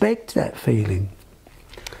should respect that feeling.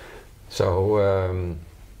 So,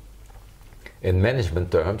 in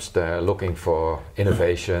management terms, they're looking for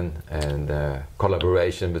innovation and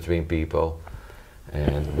collaboration between people,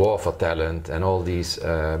 and war for talent, and all these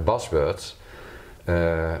buzzwords,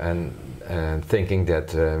 and thinking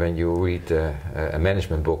that when you read a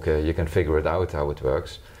management book, you can figure it out how it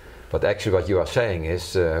works. But actually what you are saying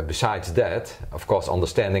is, besides that, of course,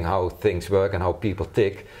 understanding how things work and how people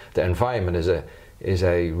tick, the environment is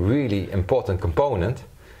a really important component,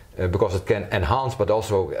 because it can enhance but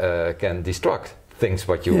also can destruct things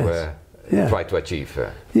what you try to achieve.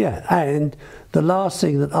 Yeah, and the last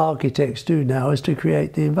thing that architects do now is to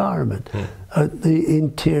create the environment, the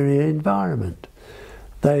interior environment.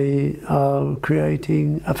 They are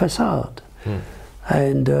creating a facade.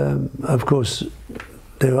 And of course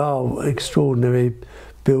there are extraordinary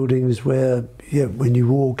buildings where when you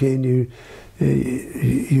walk in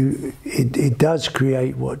it does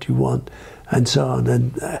create what you want and so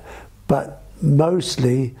on, but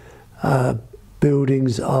mostly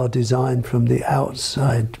buildings are designed from the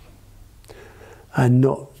outside and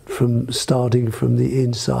not starting from the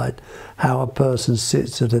inside. How a person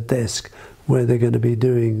sits at a desk, where they're going to be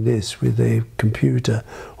doing this with their computer,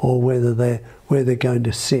 or where they're going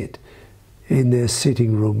to sit in their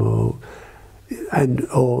sitting room, or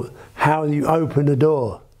how you open a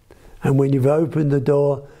door, and when you've opened the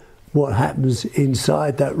door, what happens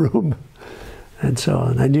inside that room, and so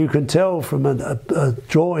on. And you can tell from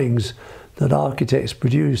drawings that architects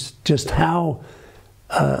produce just how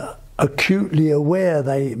acutely aware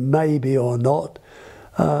they may be or not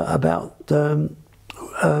about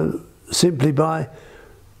simply by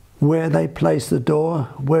where they place the door,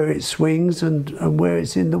 where it swings, and where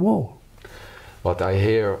it's in the wall. What I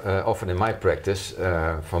hear often in my practice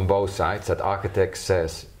from both sides, that architects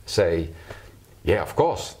say, yeah, of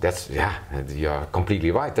course, you're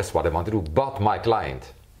completely right, that's what I want to do, but my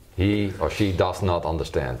client, he or she does not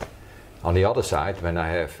understand. On the other side, when I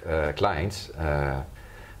have clients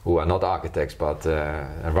who are not architects but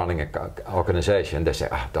running an organization, they say,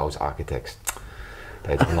 those architects,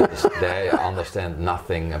 they understand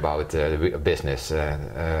nothing about business.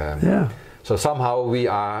 So somehow we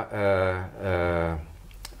are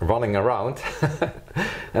running around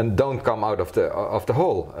and don't come out of the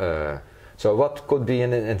hole. So what could be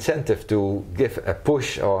an incentive to give a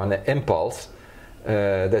push or an impulse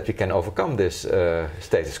that we can overcome this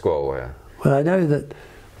status quo? Well, I know that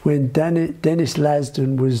when Dennis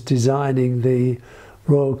Lasdun was designing the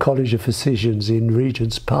Royal College of Physicians in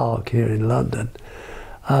Regent's Park here in London,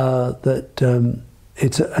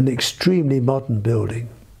 it's an extremely modern building,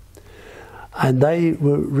 and they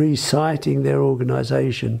were reciting their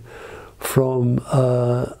organisation from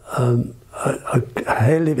a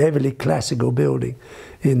heavily classical building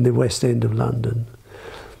in the West End of London.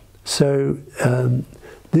 So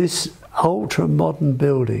this ultra-modern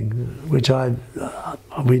building, which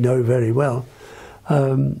we know very well,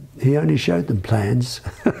 he only showed them plans.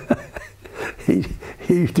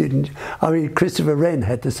 He didn't. I mean, Christopher Wren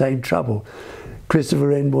had the same trouble. Christopher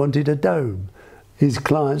Wren wanted a dome. His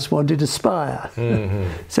clients wanted a spire.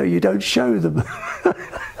 So you don't show them.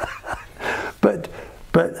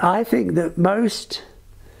 But I think that most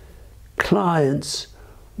clients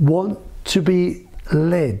want to be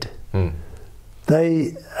led.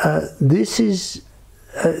 This is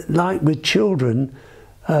like with children.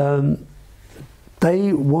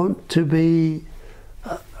 They want to be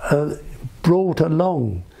brought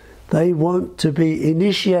along. They want to be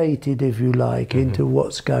initiated, if you like, into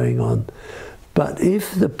what's going on. But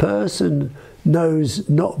if the person knows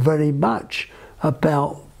not very much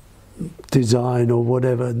about design or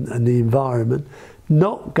whatever and the environment,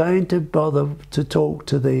 not going to bother to talk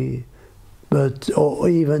to or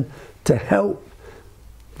even to help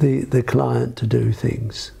the client to do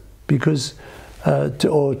things, because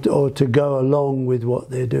or to go along with what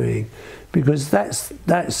they're doing, because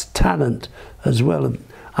that's talent as well,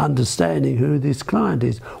 understanding who this client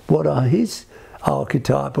is, what are his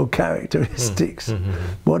archetypal characteristics,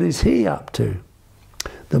 what is he up to.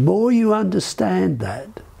 The more you understand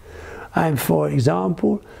that, and for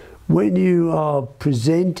example, when you are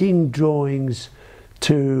presenting drawings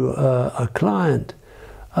to a client,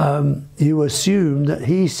 you assume that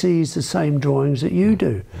he sees the same drawings that you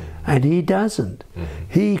do, and he doesn't.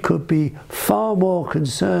 He could be far more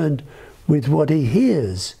concerned with what he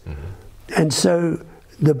hears. And so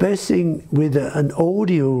the best thing with an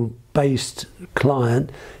audio-based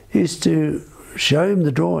client is to show him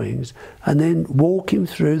the drawings and then walk him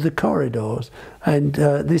through the corridors, and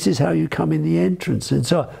this is how you come in the entrance, and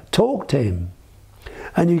so talk to him.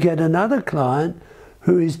 And you get another client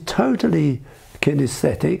who is totally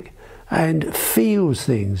kinesthetic and feels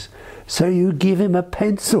things, so you give him a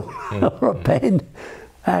pencil or a pen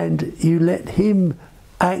and you let him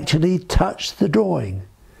actually touch the drawing,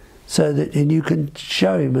 so that, and you can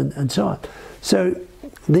show him and so on. So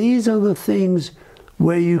these are the things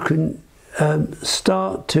where you can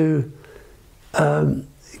start to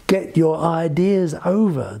get your ideas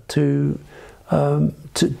over to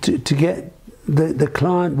get the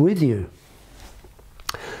client with you.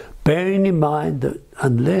 Bearing in mind that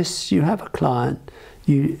unless you have a client,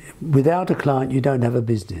 without a client you don't have a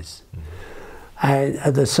business. And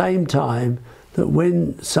at the same time, that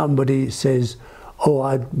when somebody says, oh,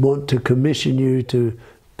 I want to commission you to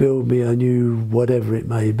build me a new whatever it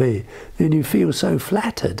may be, then you feel so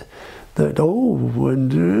flattered that, oh,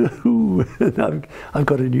 and I've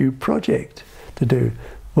got a new project to do.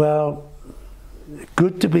 Well,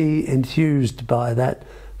 good to be enthused by that,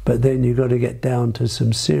 but then you've got to get down to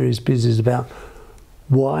some serious business about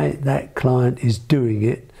why that client is doing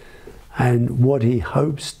it and what he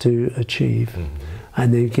hopes to achieve,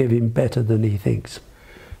 and then give him better than he thinks.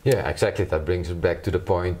 Yeah, exactly. That brings us back to the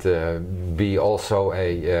point, be also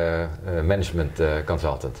a management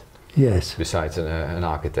consultant. Yes. Besides an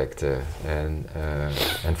architect, and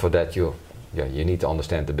for that you need to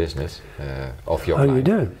understand the business of your client. Oh, you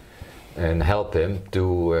do? And help him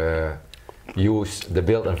to use the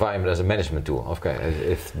built environment as a management tool. Okay,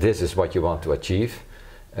 if this is what you want to achieve,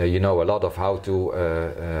 you know a lot of how to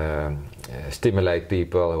stimulate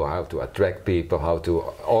people, how to attract people, how to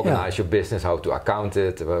organize your business, how to account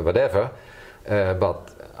it, whatever.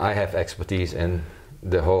 But I have expertise in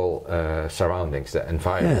the whole surroundings, the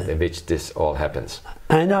environment in which this all happens.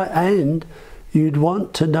 And you'd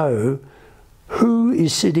want to know who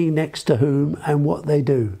is sitting next to whom and what they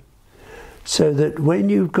do, so that when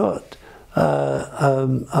you've got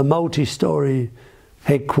a multi-story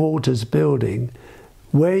headquarters building,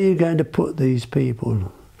 where are you going to put these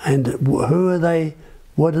people, and who are they,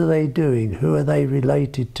 what are they doing, who are they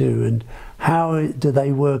related to, and how do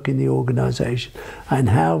they work in the organisation, and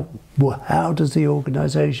how does the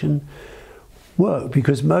organisation work?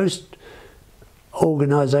 Because most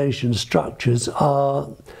organisation structures are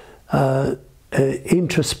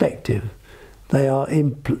introspective. They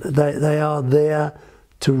are there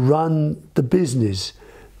to run the business.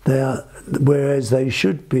 Whereas they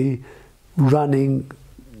should be running,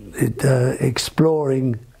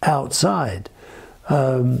 exploring outside,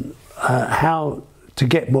 how to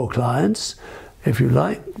get more clients, if you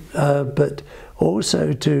like, but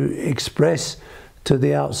also to express to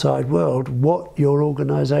the outside world what your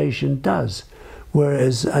organisation does,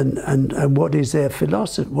 whereas and what is their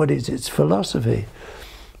philosophy, what is its philosophy.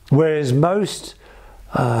 Whereas most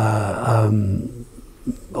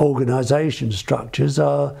organisation structures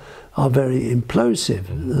are very implosive.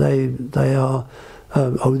 They are,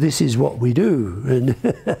 oh, this is what we do. And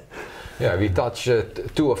yeah, we touch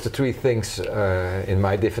two of the three things in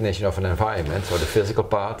my definition of an environment. So the physical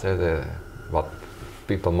part, what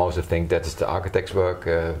people mostly think that is the architect's work,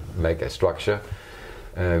 make a structure.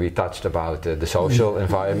 We touched about the social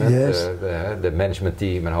environment, the management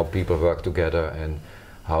team, and how people work together, and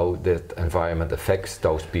how that environment affects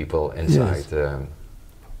those people inside. Yes.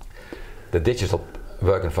 The digital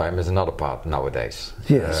work environment is another part nowadays.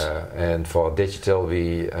 Yes. And for digital,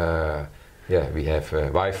 we have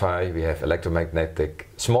Wi-Fi, we have electromagnetic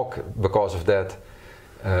smog because of that.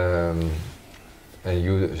 And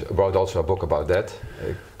you wrote also a book about that.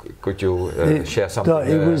 Could you share something?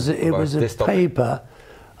 It was a paper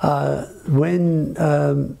when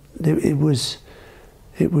it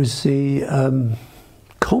was the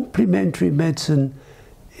complementary medicine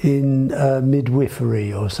in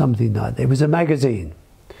midwifery or something like that. It was a magazine,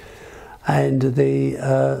 and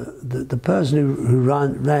the person who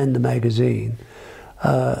ran the magazine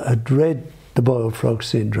had read The Boiled Frog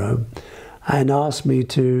Syndrome and asked me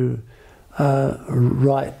to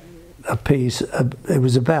write a piece. It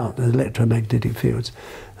was about electromagnetic fields,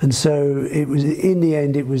 and so it was. In the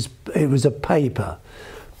end, it was a paper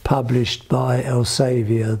published by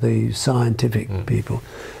Elsevier, the scientific people,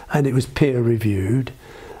 and it was peer reviewed,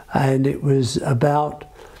 and it was about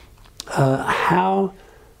how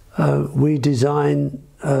we design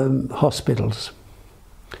hospitals,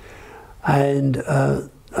 and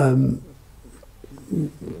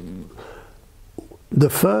the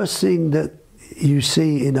first thing that you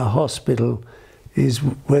see in a hospital is,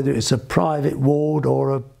 whether it's a private ward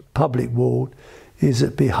or a public ward, is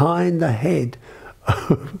that behind the head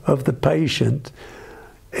of the patient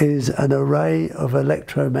is an array of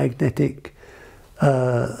electromagnetic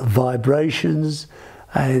vibrations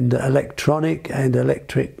and electronic and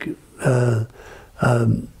electric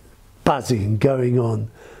buzzing going on.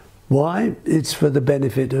 Why? It's for the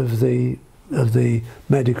benefit of the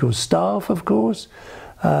medical staff, of course,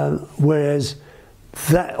 whereas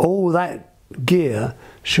all that gear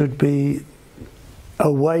should be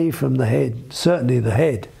away from the head, certainly the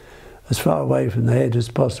head, as far away from the head as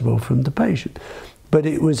possible from the patient. But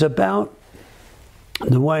it was about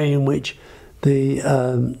the way in which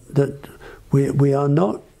that we are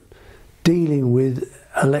not dealing with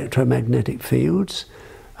electromagnetic fields,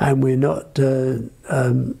 and we're not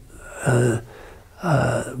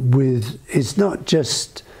it's not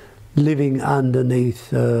just living underneath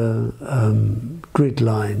grid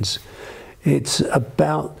lines. It's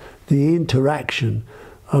about the interaction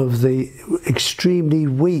of the extremely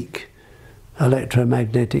weak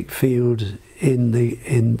electromagnetic field in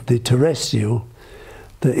the terrestrial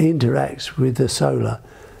that interacts with the solar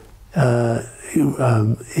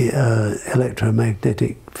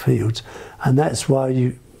electromagnetic fields, and that's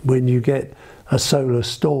why when you get a solar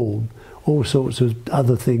storm, all sorts of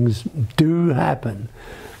other things do happen,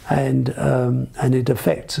 and it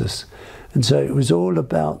affects us. And so it was all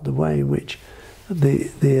about the way in which the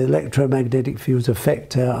electromagnetic fields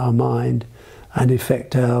affect our mind and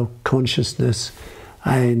affect our consciousness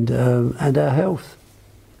and our health,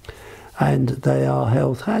 and they are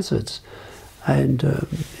health hazards. And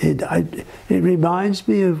it reminds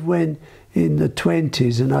me of when in the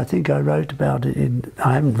 20s, and I think I wrote about it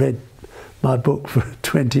I haven't read my book for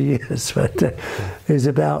 20 years, but it was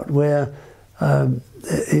about where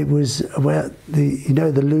it was where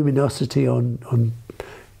the luminosity on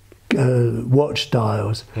watch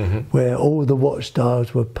dials, where all the watch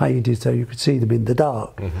dials were painted so you could see them in the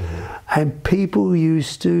dark, and people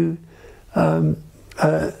used to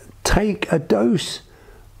take a dose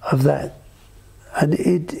of that, and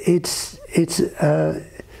it is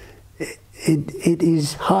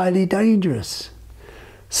highly dangerous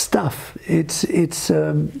stuff. It's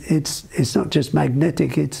not just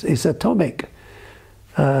magnetic; it's atomic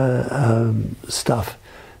stuff.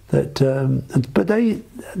 But they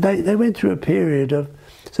went through a period of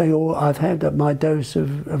saying, "Oh, I've had my dose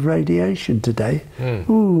of radiation today."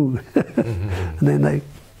 Ooh, and then they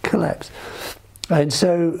collapse. And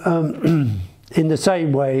so, in the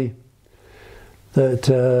same way that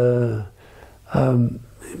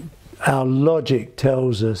our logic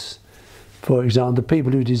tells us, for example, the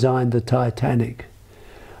people who designed the Titanic,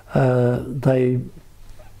 they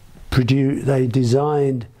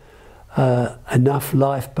designed enough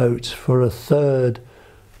lifeboats for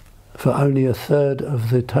only a third of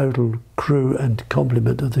the total crew and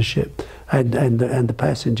complement of the ship and the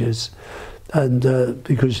passengers, and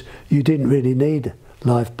because you didn't really need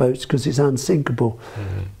lifeboats because it's unsinkable.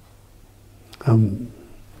 Then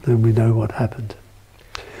we know what happened.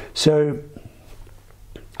 So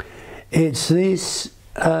it's this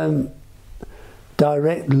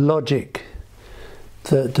direct logic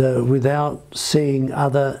that without seeing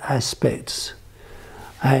other aspects,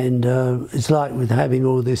 and it's like with having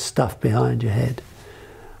all this stuff behind your head.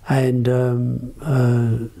 And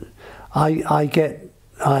I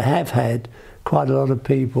have had quite a lot of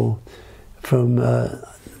people from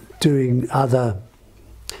doing other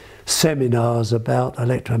seminars about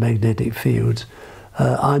electromagnetic fields.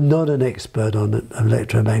 I'm not an expert on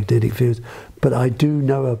electromagnetic fields, but I do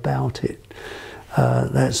know about it.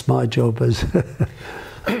 That's my job as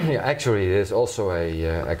yeah, actually there's also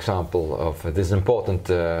a example of this important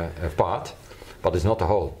part, but it's not the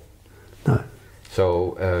whole. No.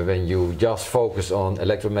 So when you just focus on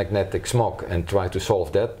electromagnetic smog and try to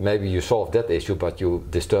solve that, maybe you solve that issue, but you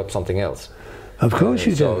disturb something else. Of course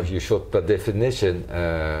you do. So you should, by definition,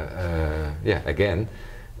 again,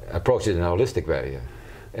 approach it in a holistic way.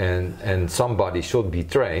 And somebody should be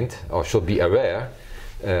trained or should be aware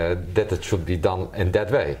that it should be done in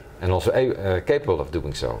that way, and also capable of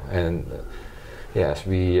doing so. And yes,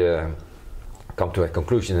 we come to a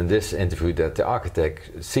conclusion in this interview that the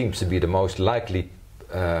architect seems to be the most likely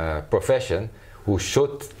profession who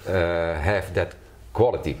should have that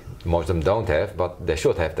quality. Most of them don't have, but they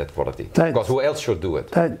should have that quality. Because who else should do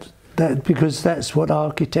it? Because that's what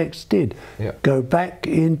architects did. Yeah. Go back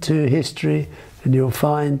into history, and you'll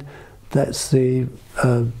find that's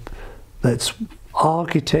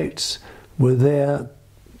architects were there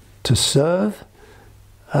to serve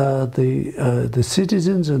the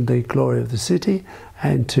citizens and the glory of the city,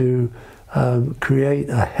 and to create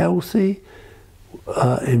a healthy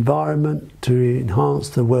environment to enhance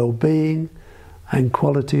the well-being and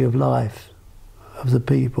quality of life of the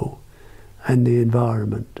people and the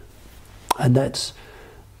environment. And that's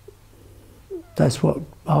what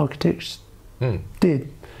architects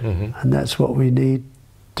did, and that's what we need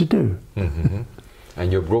to do. And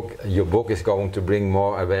your book is going to bring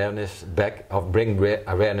more awareness back,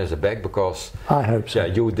 awareness back, because I hope so.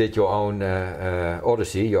 Yeah, you did your own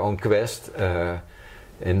odyssey, your own quest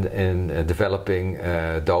in developing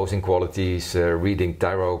dosing qualities, reading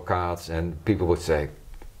tarot cards, and people would say,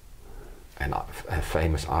 a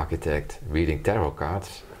famous architect reading tarot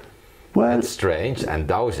cards. Well, that's strange. And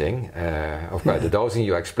dowsing, of course, the dowsing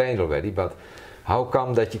you explained already, but how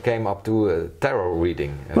come that you came up to tarot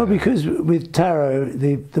reading? Well, because with tarot,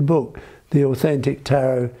 the book, The Authentic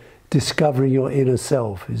Tarot, Discovering Your Inner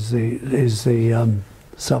Self is the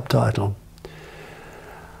subtitle.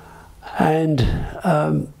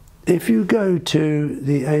 And if you go to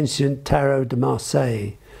the ancient Tarot de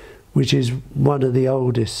Marseille, which is one of the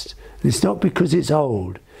oldest, it's not because it's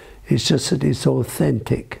old, it's just that it's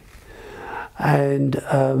authentic.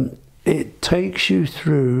 And it takes you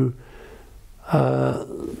through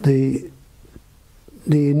the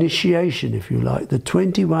initiation, if you like, the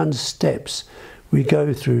 21 steps we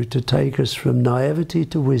go through to take us from naivety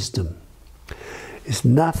to wisdom. It's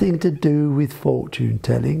nothing to do with fortune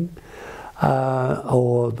telling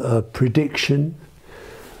or prediction.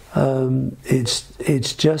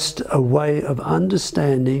 It's just a way of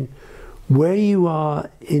understanding where you are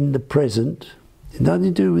in the present. It's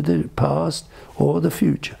nothing to do with the past or the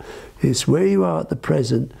future. It's where you are at the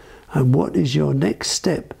present and what is your next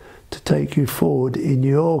step to take you forward in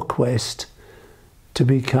your quest to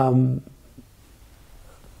become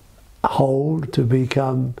whole, to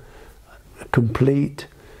become complete,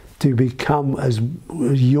 to become, as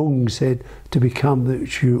Jung said, to become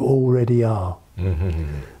that you already are.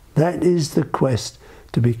 Mm-hmm. That is the quest,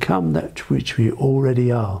 to become that which we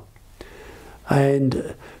already are.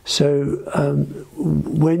 And so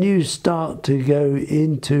when you start to go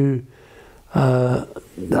into, I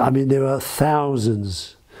mean, there are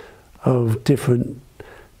thousands of different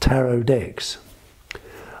tarot decks.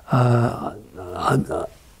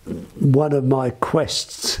 One of my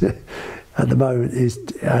quests at the moment is,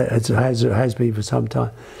 as has been for some time,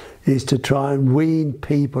 is to try and wean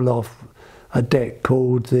people off a deck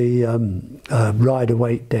called the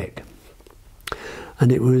Rider-Waite deck,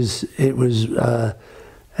 and it was that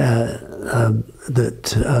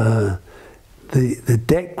the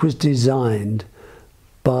deck was designed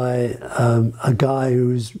by a guy who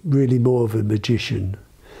was really more of a magician,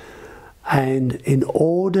 and in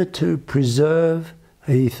order to preserve,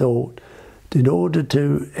 he thought, in order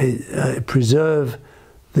to preserve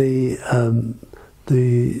the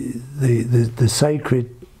sacred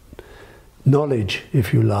knowledge,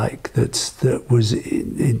 if you like, that was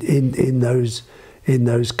in those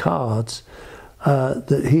cards,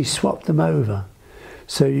 that he swapped them over,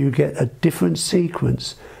 so you get a different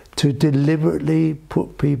sequence to deliberately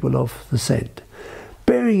put people off the scent.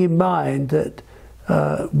 Bearing in mind that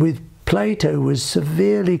with Plato was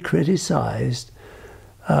severely criticised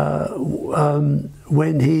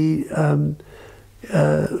when he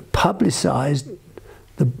publicised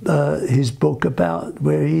his book about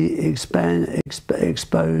where he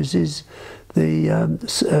exposes the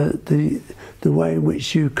way in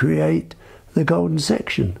which you create the golden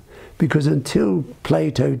section, because until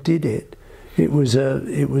Plato did it, it was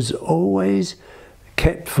always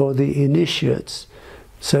kept for the initiates,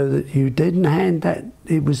 so that you didn't hand that.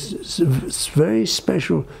 It was very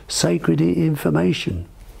special sacred information.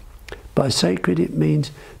 By sacred, it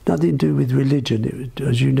means nothing to do with religion,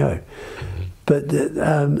 as you know. But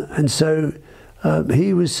and so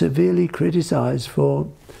he was severely criticised for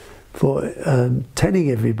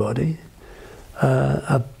telling everybody,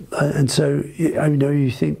 and so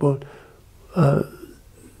you think, well,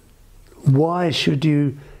 why should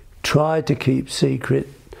you try to keep secret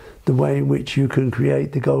the way in which you can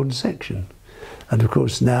create the golden section? And of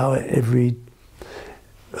course now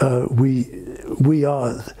we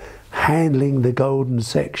are handling the golden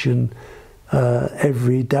section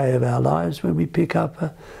every day of our lives when we pick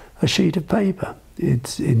up a sheet of paper.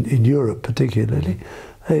 It's in Europe particularly.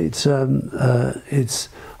 It's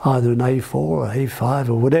either an A4 or A5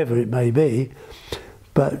 or whatever it may be,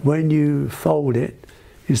 but when you fold it,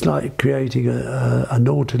 it's like creating a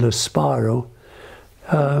Nautilus spiral.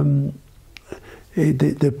 The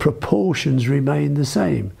proportions remain the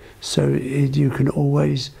same, so you can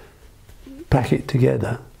always pack it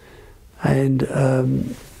together, and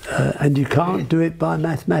you can't do it by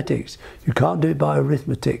mathematics. You can't do it by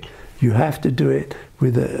arithmetic. You have to do it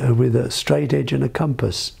with a straight edge and a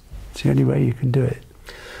compass. It's the only way you can do it.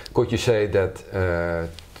 Could you say that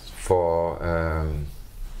for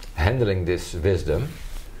handling this wisdom,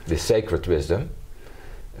 this sacred wisdom,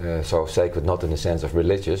 so sacred not in the sense of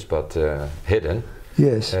religious, but hidden,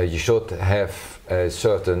 yes, you should have a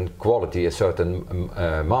certain quality, a certain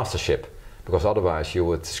mastership, because otherwise you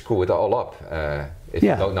would screw it all up if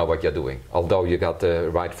you don't know what you're doing, although you got the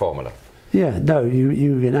right formula. Yeah, no,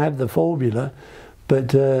 you can have the formula,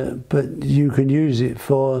 but you can use it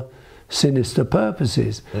for sinister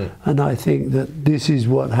purposes. And I think that this is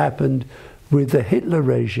what happened with the Hitler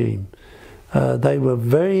regime. they were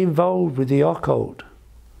very involved with the occult.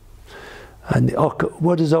 And the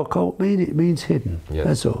what does occult mean? It means hidden. Yes.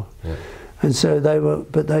 That's all. Yeah. And so they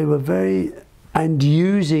were very, and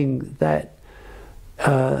using that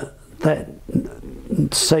that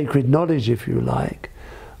sacred knowledge, if you like,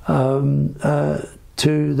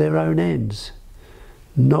 to their own ends,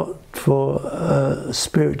 not for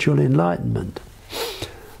spiritual enlightenment.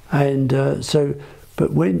 And so,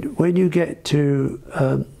 but when you get to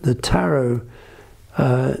the tarot,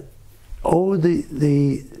 all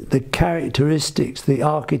the characteristics, the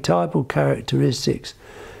archetypal characteristics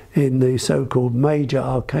in the so-called major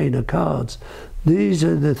arcana cards, these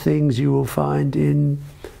are the things you will find in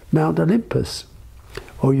Mount Olympus,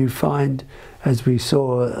 or you find, as we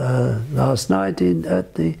saw last night, in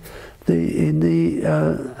the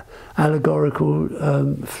allegorical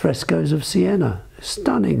frescoes of Siena.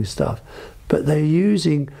 Stunning stuff. But they're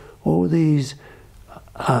using all these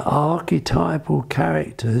archetypal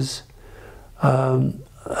characters who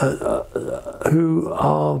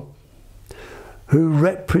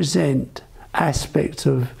represent aspects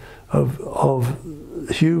of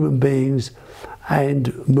human beings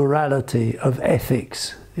and morality, of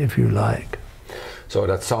ethics, if you like. So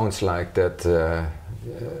that sounds like that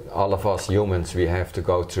all of us humans, we have to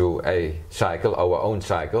go through a cycle, our own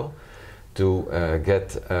cycle, to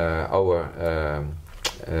get our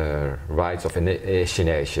rites of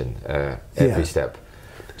initiation every step.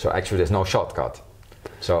 So actually there's no shortcut.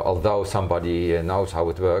 So although somebody knows how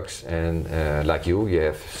it works, and like you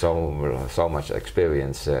have so much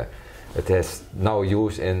experience, it has no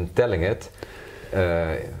use in telling it,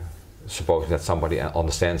 supposing that somebody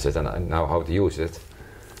understands it and know how to use it.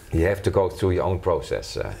 You have to go through your own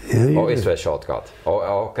process. Or is there a shortcut?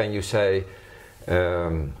 Or can you say,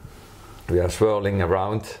 we are swirling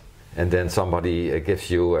around, and then somebody gives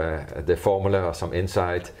you the formula or some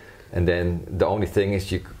insight, and then the only thing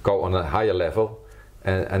is you go on a higher level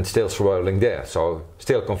and still swirling there. So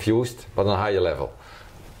still confused, but on a higher level.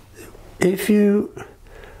 If you,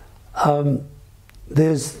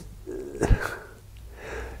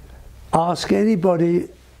 ask anybody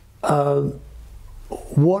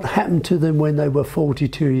what happened to them when they were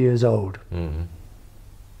 42 years old. Mm-hmm.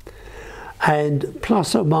 And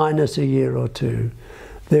plus or minus a year or two,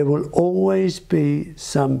 there will always be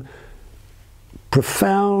some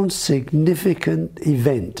profound, significant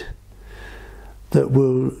event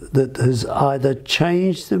that has either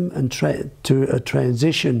changed them and to a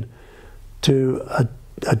transition to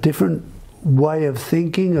a different way of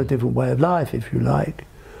thinking, a different way of life, if you like,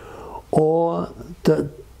 or that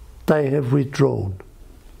they have withdrawn.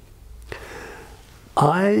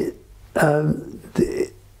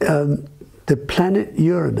 The planet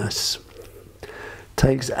Uranus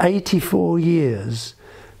takes 84 years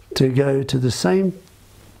to go to the same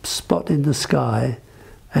spot in the sky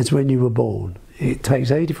as when you were born. It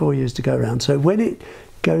takes 84 years to go around. So when it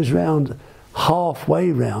goes round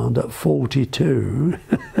halfway round at 42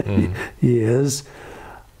 years,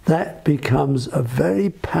 that becomes a very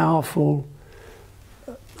powerful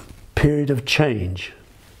period of change.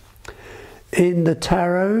 In the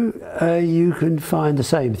tarot, you can find the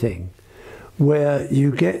same thing, where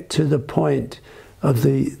you get to the point of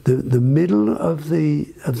the middle of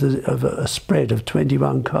a spread of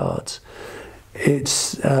 21 cards.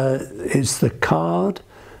 It's the card,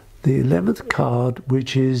 the 11th card,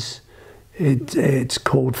 which is it's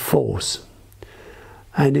called Force,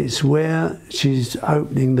 and it's where she's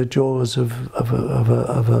opening the jaws of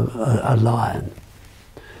a lion.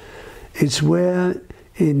 It's where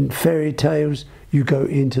in fairy tales you go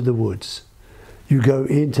into the woods, you go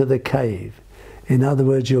into the cave. In other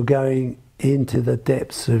words, you're going into the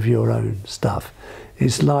depths of your own stuff.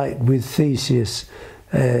 It's like with Theseus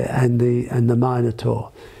and the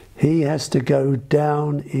Minotaur. He has to go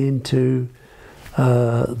down into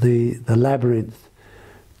the labyrinth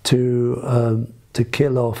to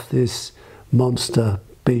kill off this monster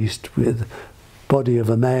beast with body of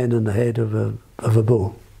a man and the head of a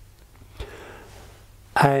bull.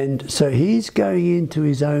 And so he's going into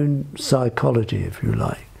his own psychology, if you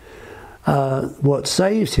like. What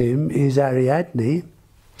saves him is Ariadne,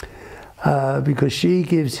 because she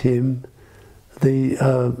gives him the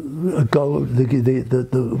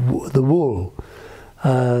wool,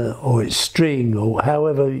 or its string, or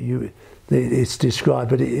however it's described.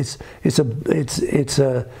 But it's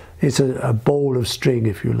a ball of string,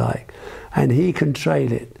 if you like, and he can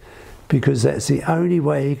trail it, because that's the only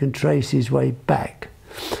way he can trace his way back.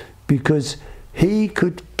 Because he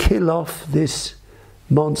could kill off this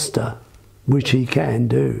monster, which he can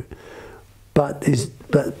do, but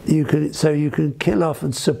you can kill off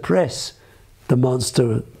and suppress the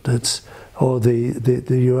monster or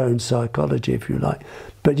your own psychology, if you like.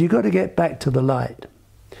 But you've got to get back to the light,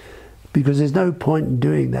 because there's no point in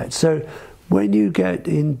doing that. So when you get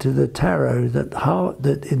into the tarot,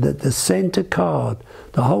 the center card,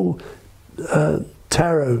 the whole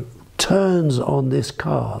tarot turns on this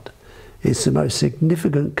card. It's the most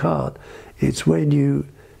significant card. It's when you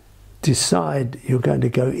decide you're going to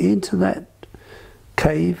go into that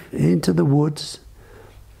cave, into the woods,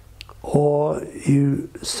 or you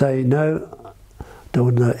say, no, don't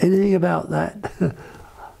want to know anything about that.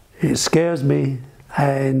 It scares me,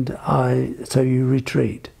 and so you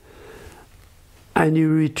retreat. And you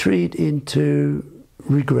retreat into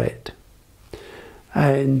regret,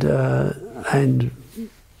 and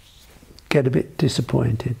get a bit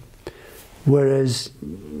disappointed. Whereas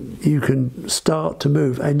you can start to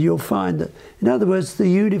move, and you'll find that, in other words, the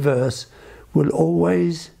universe will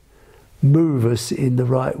always move us in the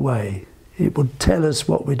right way. It will tell us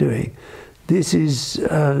what we're doing. This is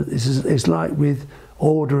it's like with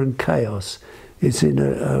order and chaos.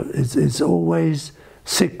 It's always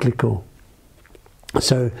cyclical.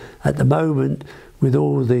 So at the moment, with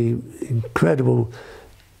all the incredible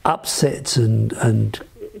upsets and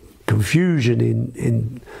confusion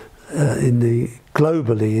in the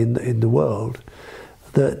globally in the world,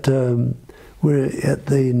 that we're at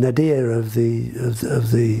the nadir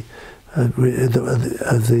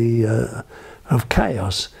of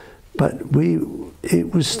chaos, but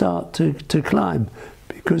it will start to climb,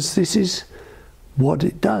 because this is what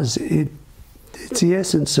it does. It's the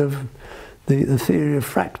essence of the theory of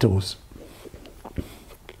fractals,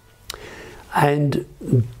 and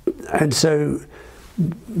so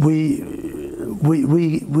we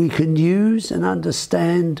can use and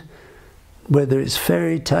understand, whether it's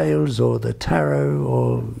fairy tales or the tarot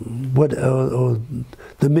or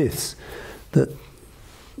the myths, that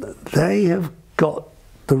they have got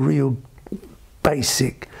the real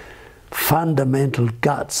basic fundamental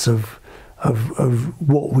guts of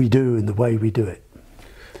what we do and the way we do it.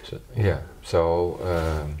 So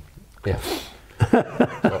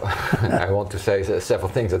I want to say several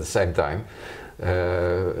things at the same time.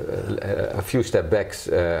 A few steps back,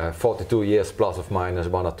 42 years plus or minus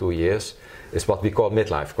 1 or 2 years is what we call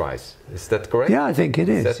midlife crisis. Is that correct? Yeah, I think it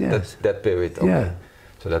is. Yes. That period. Okay. Yeah.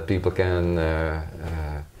 So that people can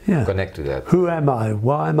connect to that. Who am I?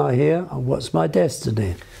 Why am I here? And what's my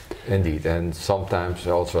destiny? Indeed, and sometimes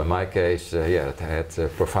also in my case, it had a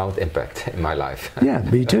profound impact in my life. Yeah,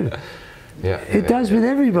 me too. It does with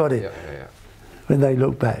everybody when they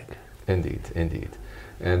look back. Indeed.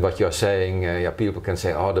 And what you're saying, people can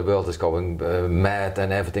say, oh, the world is going mad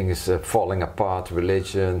and everything is falling apart,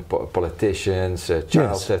 religion, politicians,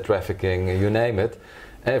 child trafficking, you name it.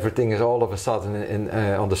 Everything is all of a sudden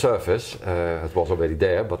on the surface. It was already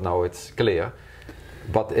there, but now it's clear.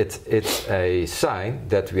 But it's a sign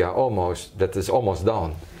that that is almost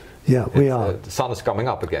dawn. Yeah, we are. The sun is coming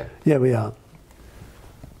up again. Yeah, we are.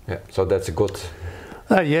 Yeah, so that's a good.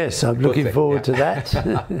 Oh yes, I'm looking forward to that.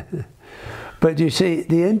 But you see,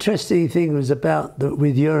 the interesting thing was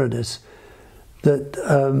with Uranus, that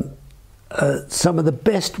some of the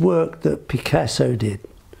best work that Picasso did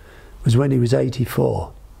was when he was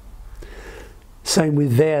 84. Same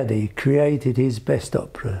with Verdi, created his best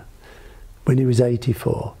opera when he was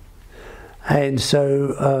 84. And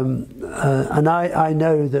so, and I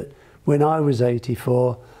know that when I was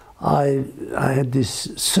 84, I had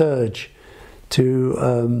this surge to,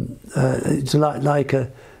 it's like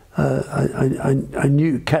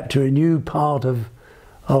capture a new part of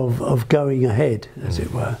going ahead, as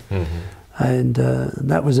it were. Mm-hmm. And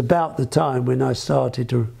that was about the time when I started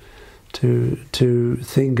to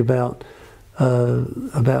think about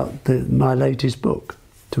my latest book,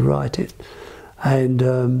 to write it. And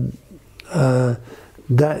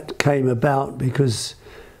that came about because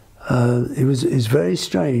it's very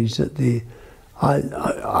strange that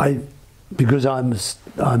because I'm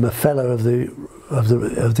a fellow of the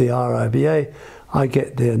RIBA, I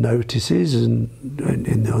get their notices and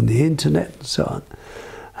on the internet and so on,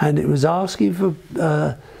 and it was asking for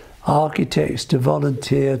architects to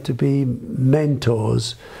volunteer to be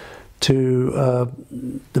mentors to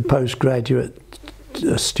the postgraduate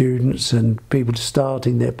students and people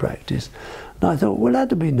starting their practice. And I thought, well,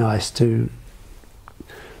 that'd be nice to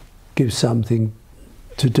give something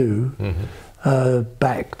to do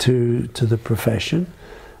back to the profession.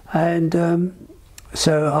 And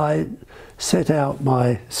so I set out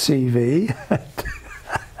my CV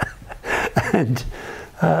and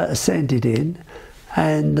sent it in,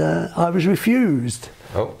 and I was refused.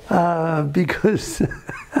 Oh. Because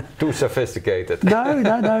too sophisticated.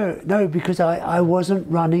 No, because I wasn't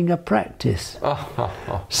running a practice.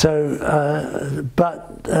 So,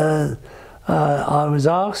 but I was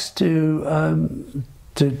asked to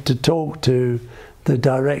talk to the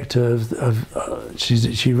director of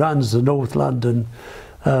she runs the North London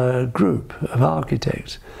group of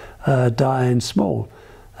architects, Diane Small,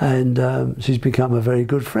 and she's become a very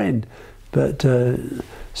good friend. But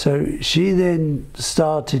so she then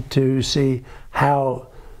started to see how,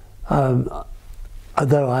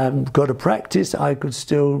 although I haven't got a practice, I could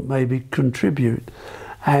still maybe contribute.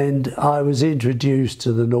 And I was introduced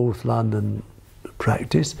to the North London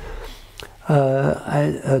practice,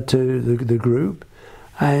 to the group,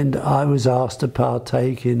 and I was asked to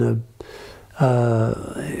partake in a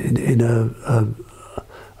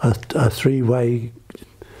three-way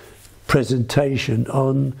presentation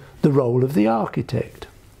on the role of the architect,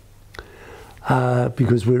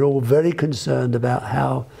 because we're all very concerned about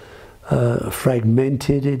how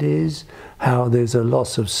fragmented it is, how there's a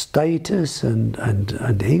loss of status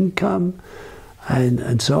and income,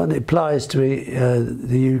 and so on. It applies to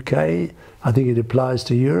the UK. I think it applies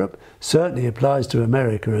to Europe. Certainly applies to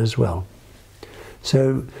America as well.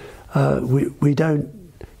 So we don't.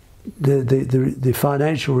 The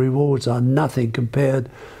financial rewards are nothing compared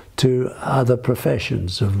to other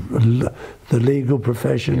professions, of the legal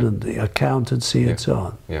profession and the accountancy and so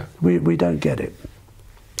on. Yeah. We don't get it.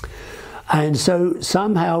 And so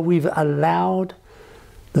somehow we've allowed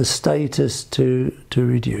the status to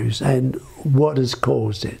reduce. And what has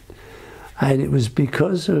caused it? And it was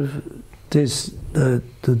because of this, the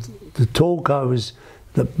talk I was,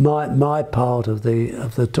 my part of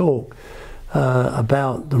the talk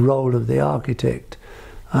about the role of the architect.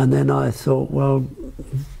 And then I thought, well,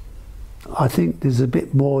 I think there's a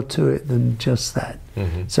bit more to it than just that.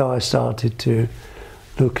 Mm-hmm. So I started to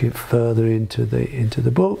look further into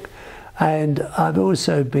the book, and I've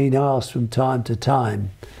also been asked from time to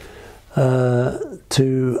time to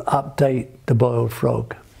update The Boiled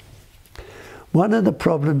Frog. One of the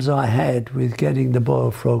problems I had with getting The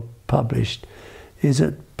Boiled Frog published is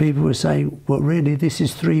that people were saying, well, really, this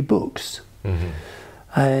is 3 books. Mm-hmm.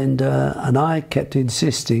 And I kept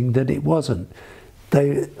insisting that it wasn't.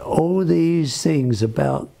 All these things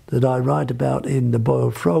that I write about in The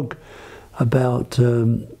Boiled Frog, about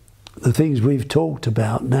the things we've talked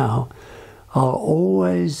about now, are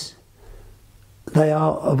always, they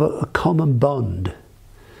are of a common bond.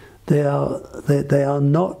 They are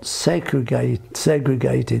not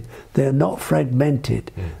segregated. They are not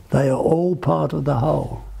fragmented. Mm. They are all part of the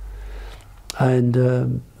whole.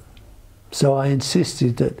 And so I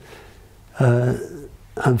insisted that.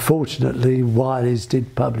 Unfortunately, Wiley's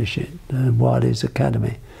did publish it, Wiley's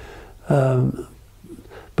Academy,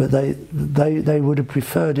 but they would have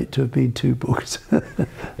preferred it to have been 2 books.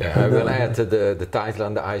 Yeah, I will add the title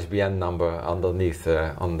and the ISBN number underneath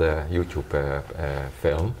on the YouTube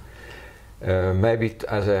film. Maybe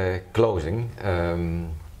as a closing,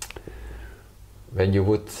 when you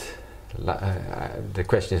would, the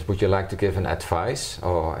question is, would you like to give an advice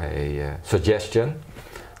or a suggestion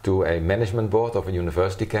to a management board of a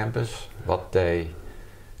university campus, what they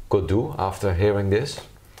could do after hearing this?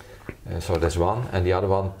 So that's one, and the other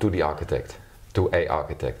one to the architect, to a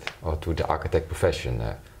architect, or to the architect profession.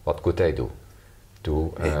 What could they do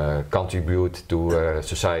to contribute to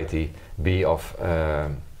society, be of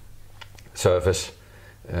service?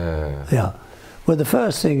 Yeah. Well, the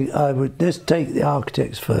first thing I would, let's take the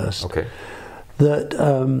architects first. Okay. That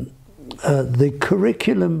the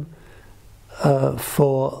curriculum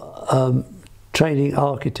for training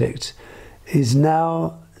architects is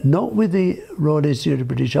now not with the Royal Institute of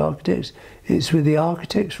British Architects, it's with the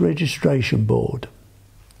Architects Registration Board.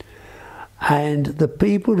 And the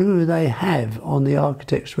people who they have on the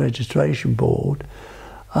Architects Registration Board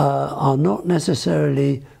are not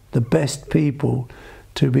necessarily the best people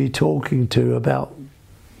to be talking to about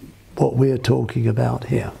what we're talking about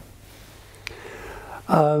here.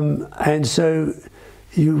 And so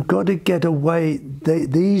you've got to get away.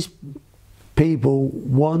 These people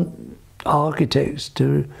want architects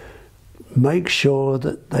to make sure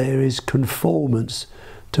that there is conformance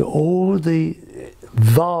to all the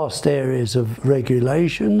vast areas of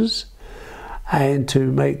regulations, and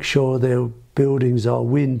to make sure their buildings are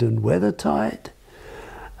wind and weather tight.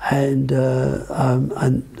 And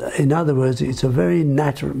in other words, it's a very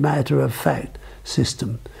matter-of-fact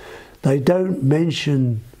system. They don't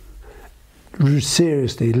mention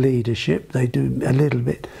seriously leadership. They do a little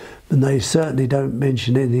bit, and they certainly don't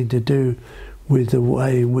mention anything to do with the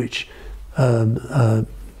way in which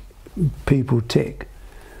people tick,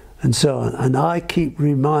 and so on. And I keep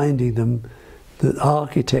reminding them that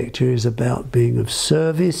architecture is about being of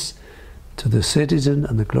service to the citizen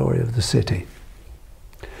and the glory of the city.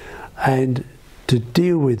 And to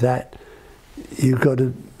deal with that, you've got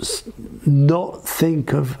to not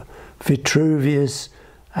think of Vitruvius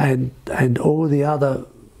and all the other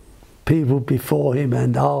people before him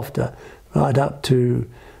and after, right up to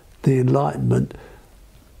the Enlightenment.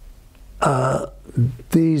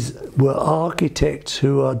 These were architects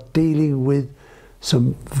who are dealing with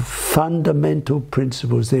some fundamental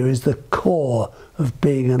principles. There is the core of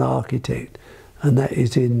being an architect, and that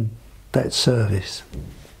is in that service.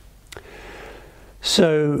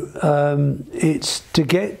 So it's to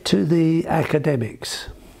get to the academics,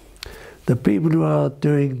 the people who are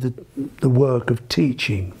doing the work of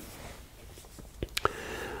teaching.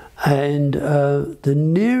 And the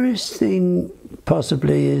nearest thing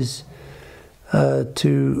possibly is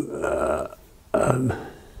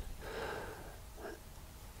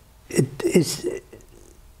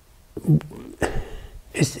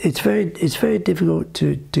it's very difficult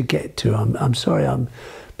to get to. I'm sorry,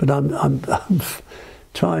 but I'm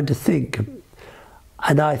trying to think,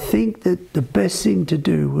 and I think that the best thing to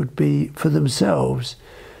do would be for themselves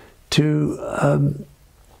to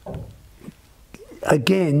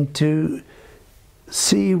again to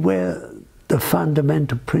see where the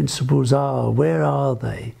fundamental principles are. Where are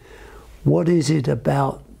they? What is it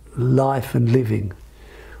about life and living?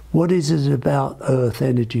 What is it about earth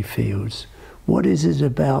energy fields? What is it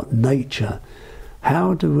about nature?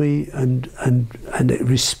 How do we and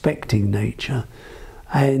respecting nature,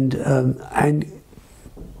 and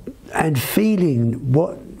feeling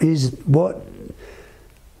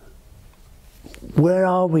where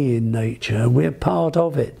are we in nature? We're part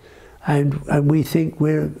of it, and we think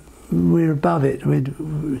we're above it.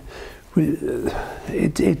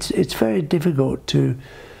 It's very difficult to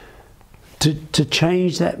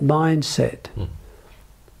change that mindset.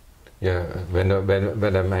 Yeah, when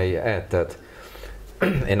I may add that,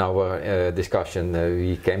 in our discussion,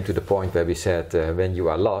 we came to the point where we said, when you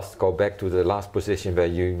are lost, go back to the last position where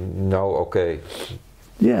you know, okay,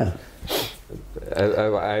 yeah,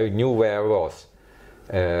 I knew where I was.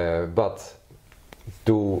 But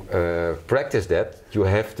to practice that, you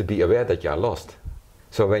have to be aware that you are lost.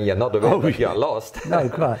 So when you're not aware that you are lost, no,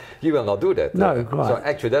 quite. you will not do that. No, quite. So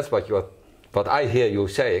actually that's what I hear you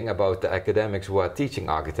saying about the academics who are teaching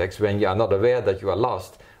architects. When you are not aware that you are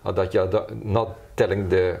lost, or that you are not telling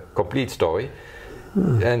the complete story,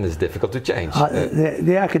 then it's difficult to change.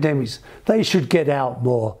 The academics, they should get out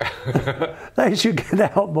more. They should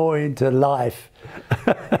get out more into life.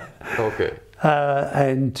 Okay.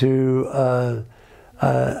 And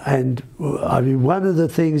I mean, one of the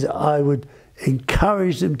things I would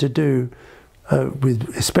encourage them to do,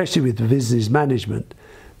 especially with business management,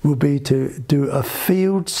 will be to do a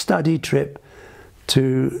field study trip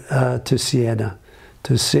to Siena,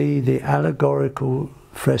 to see the allegorical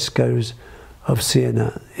frescoes of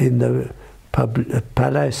Siena in the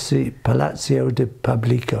Palazzo di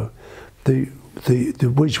Pubblico,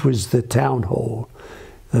 which was the town hall,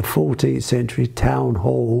 the 14th century town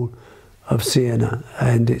hall of Siena,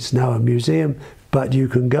 and it's now a museum. But you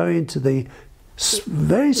can go into the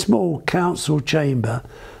very small council chamber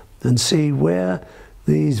and see where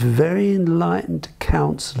these very enlightened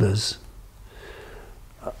councillors,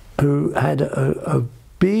 who had a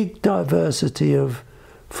big diversity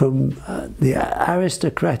from the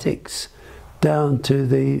aristocratics down to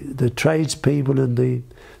the tradespeople and the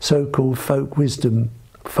so-called folk wisdom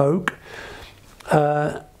folk,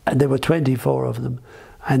 and there were 24 of them,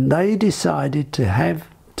 and they decided to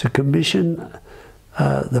commission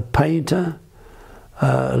the painter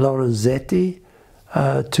Lorenzetti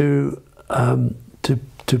to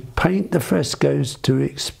paint the frescoes, to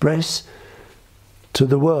express to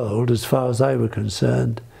the world, as far as they were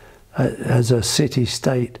concerned, as a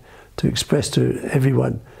city-state, to express to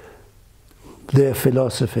everyone their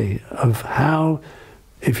philosophy of how,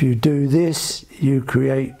 if you do this, you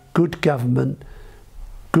create good government,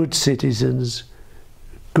 good citizens,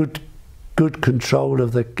 good control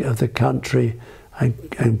of the country,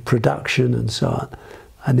 and production and so on.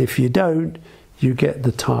 And if you don't, you get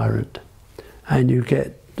the tyrant, and you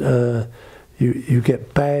get you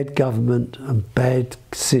get bad government and bad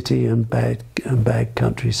city and bad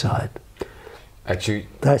countryside. Actually,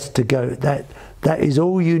 that's to go. That is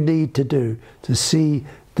all you need to do to see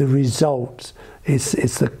the results.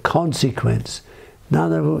 It's the consequence.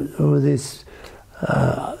 None of all this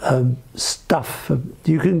stuff.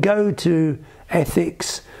 You can go to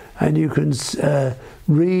ethics and you can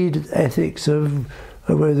read ethics of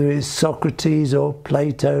whether it's Socrates or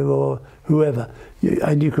Plato or whoever,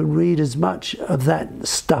 and you can read as much of that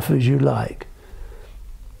stuff as you like.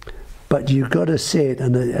 But you've got to see it,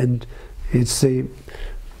 and it's the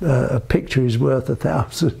a picture is worth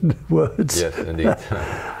 1,000 words. Yes, indeed.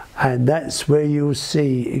 And that's where you'll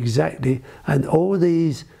see exactly, and all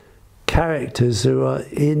these characters who are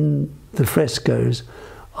in the frescoes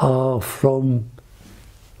are from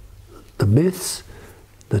the myths,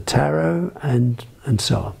 the tarot, and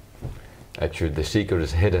so on. Actually, the secret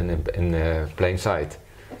is hidden in plain sight.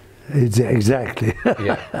 It's exactly.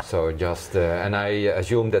 Yeah. So just, and I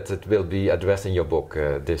assume that it will be addressed in your book.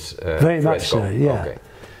 This very much fresco. so. Yeah. Okay.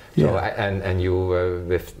 Yeah. So, and you,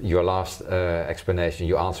 with your last explanation,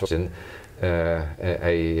 you answered in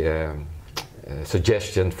a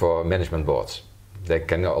suggestion for management boards. They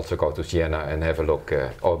can also go to Siena and have a look,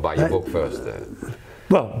 or buy your book first.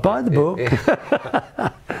 Well, buy the book,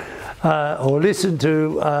 or listen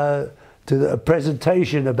to a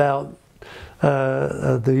presentation about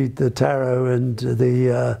the tarot and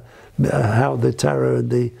the how the tarot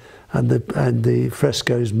and the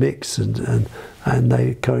frescoes mix and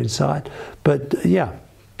they coincide. But yeah,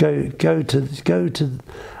 go to.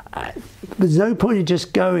 There's no point in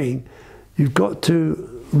just going. You've got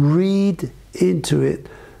to read into it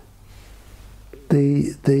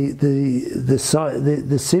the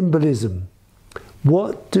symbolism.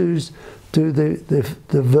 What do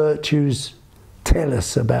the virtues tell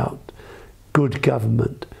us about good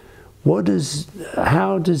government?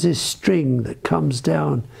 How does this string that comes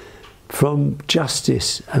down from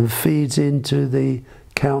justice and feeds into the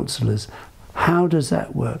councillors, how does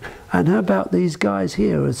that work? And how about these guys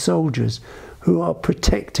here as soldiers who are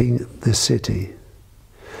protecting the city?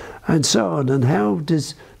 And so on. And how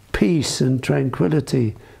does peace and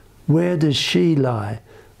tranquility, where does she lie?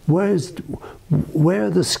 Where are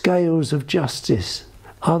the scales of justice?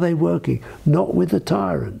 Are they working? Not with the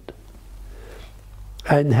tyrant.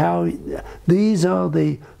 And how these are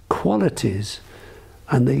the qualities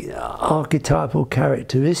and the archetypal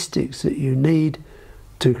characteristics that you need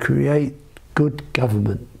to create good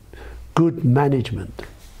government, good management.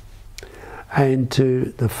 And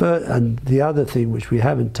the other thing which we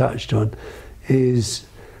haven't touched on is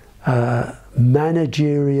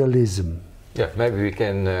managerialism. Yeah, maybe we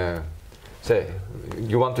can say.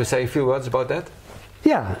 You want to say a few words about that?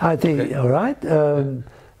 Yeah, I think. Okay. All right.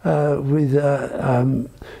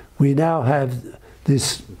 We now have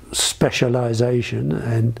this specialization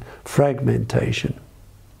and fragmentation,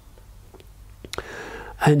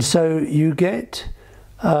 and so you get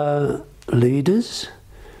leaders.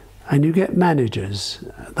 And you get managers.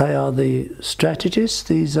 They are the strategists,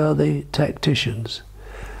 these are the tacticians.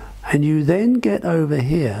 And you then get over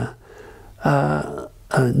here,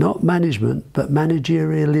 not management, but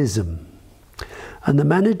managerialism. And the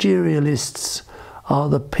managerialists are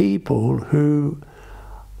the people who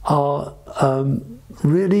are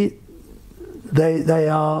really, they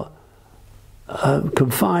are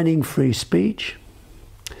confining free speech.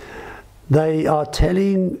 They are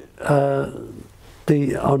telling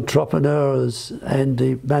the entrepreneurs and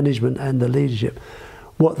the management and the leadership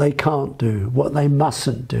what they can't do, what they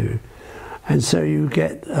mustn't do. And so you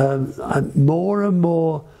get more and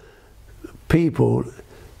more people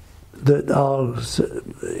that are,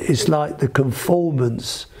 it's like the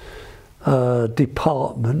conformance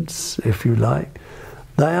departments, if you like.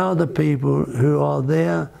 They are the people who are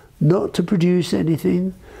there not to produce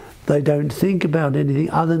anything. They don't think about anything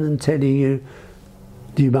other than telling you,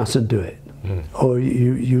 you mustn't do it. Or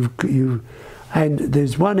and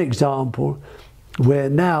there's one example where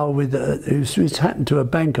now it's happened to a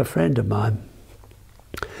banker friend of mine,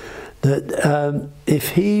 that if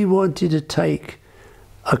he wanted to take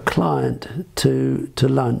a client to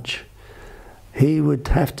lunch, he would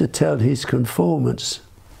have to tell his conformance,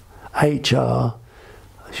 HR,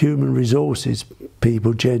 human resources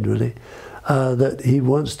people generally, that he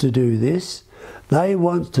wants to do this. They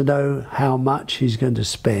want to know how much he's going to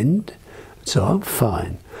spend. So I'm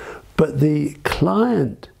fine. But the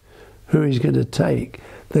client who he's going to take,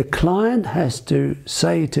 the client has to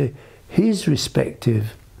say to his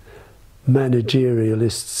respective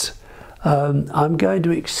managerialists, I'm going to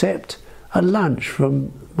accept a lunch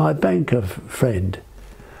from my banker friend.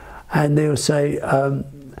 And they'll say,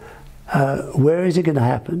 where is it going to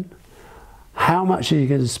happen? How much are you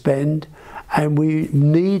going to spend? And we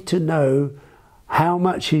need to know how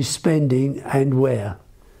much he's spending and where.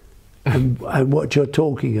 And what you're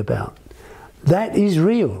talking about, that is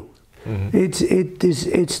real. Mm-hmm.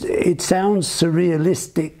 It sounds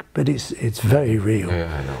surrealistic, but it's very real.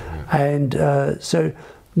 Yeah, I know. Yeah. And so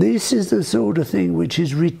this is the sort of thing which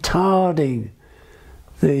is retarding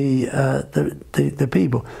the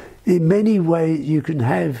people. In many ways, you can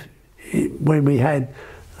have, when we had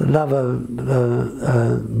the lover,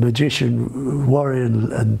 magician, warrior,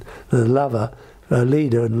 and the lover,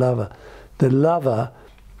 leader and lover. The lover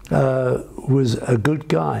was a good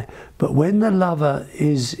guy, but when the lover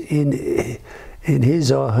is in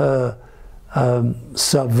his or her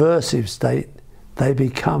subversive state, they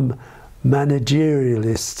become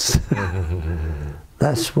managerialists.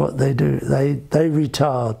 That's what they do. They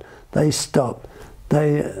retard. They stop.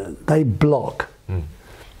 They block.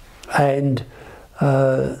 And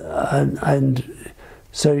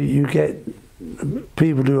so you get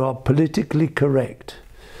people who are politically correct.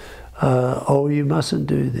 Oh, you mustn't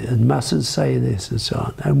do this and mustn't say this and so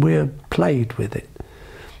on. And we're plagued with it.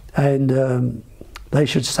 And they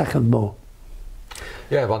should sack them more.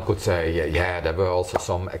 Yeah, one could say, yeah, there were also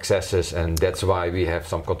some excesses, and that's why we have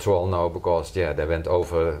some control now, because yeah, they went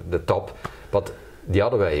over the top. But the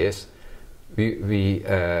other way is, the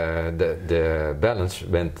balance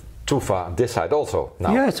went too far this side also.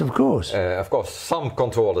 Now, yes, of course. Of course, some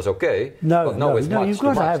control is okay. No, but now it's much you've too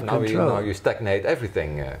got to much. have control. Now you stagnate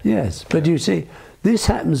everything. Yes, but you see, this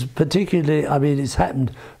happens particularly. I mean, it's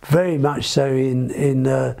happened very much so in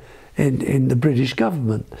the British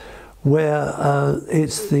government, where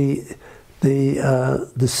it's the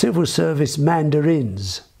civil service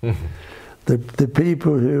mandarins, the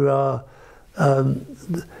people who are.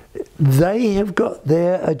 They have got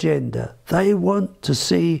their agenda. They want to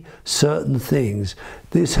see certain things.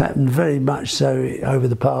 This happened very much so over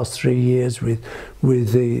the past 3 years with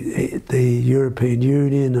the European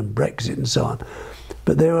Union and Brexit and so on.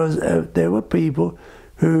 But there were people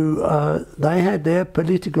who they had their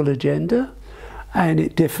political agenda, and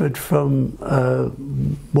it differed from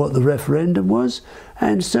what the referendum was,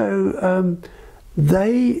 and so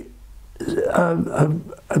they have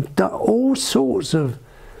done all sorts of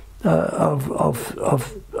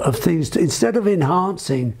things. Instead of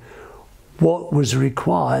enhancing what was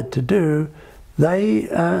required to do, they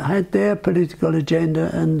had their political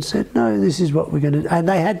agenda and said, no, this is what we're going to do. And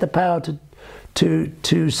they had the power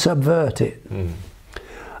to subvert it.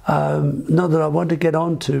 Not that I want to get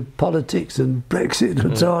on to politics and Brexit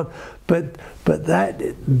and so on, but that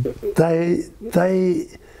they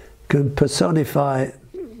can personify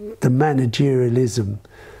the managerialism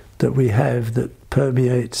that we have that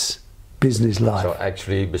permeates business life. So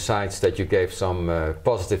actually, besides that you gave some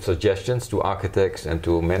positive suggestions to architects and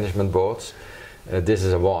to management boards, this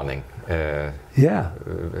is a warning. Yeah,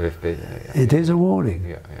 it is a warning.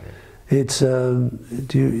 Yeah. It's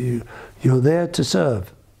you're there to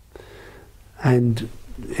serve, and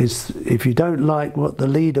if you don't like what the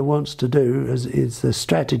leader wants to do as the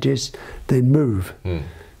strategist, then move.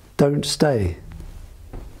 Don't stay.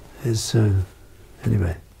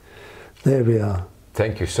 Anyway, there we are.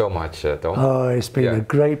 Thank you so much, Tom. Oh, it's been a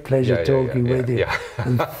great pleasure talking with you.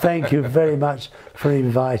 And thank you very much for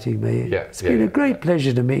inviting me. It's been a great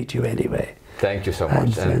pleasure to meet you anyway. Thank you so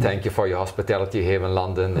much. And thank you for your hospitality here in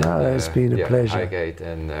London. It's been a pleasure. Highgate,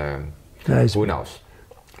 and who knows?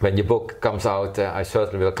 When your book comes out, I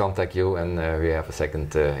certainly will contact you, and we have a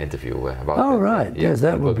second interview about it. Oh, right. Yes,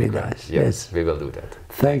 that would be nice. Yes, we will do that.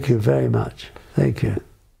 Thank you very much. Thank you.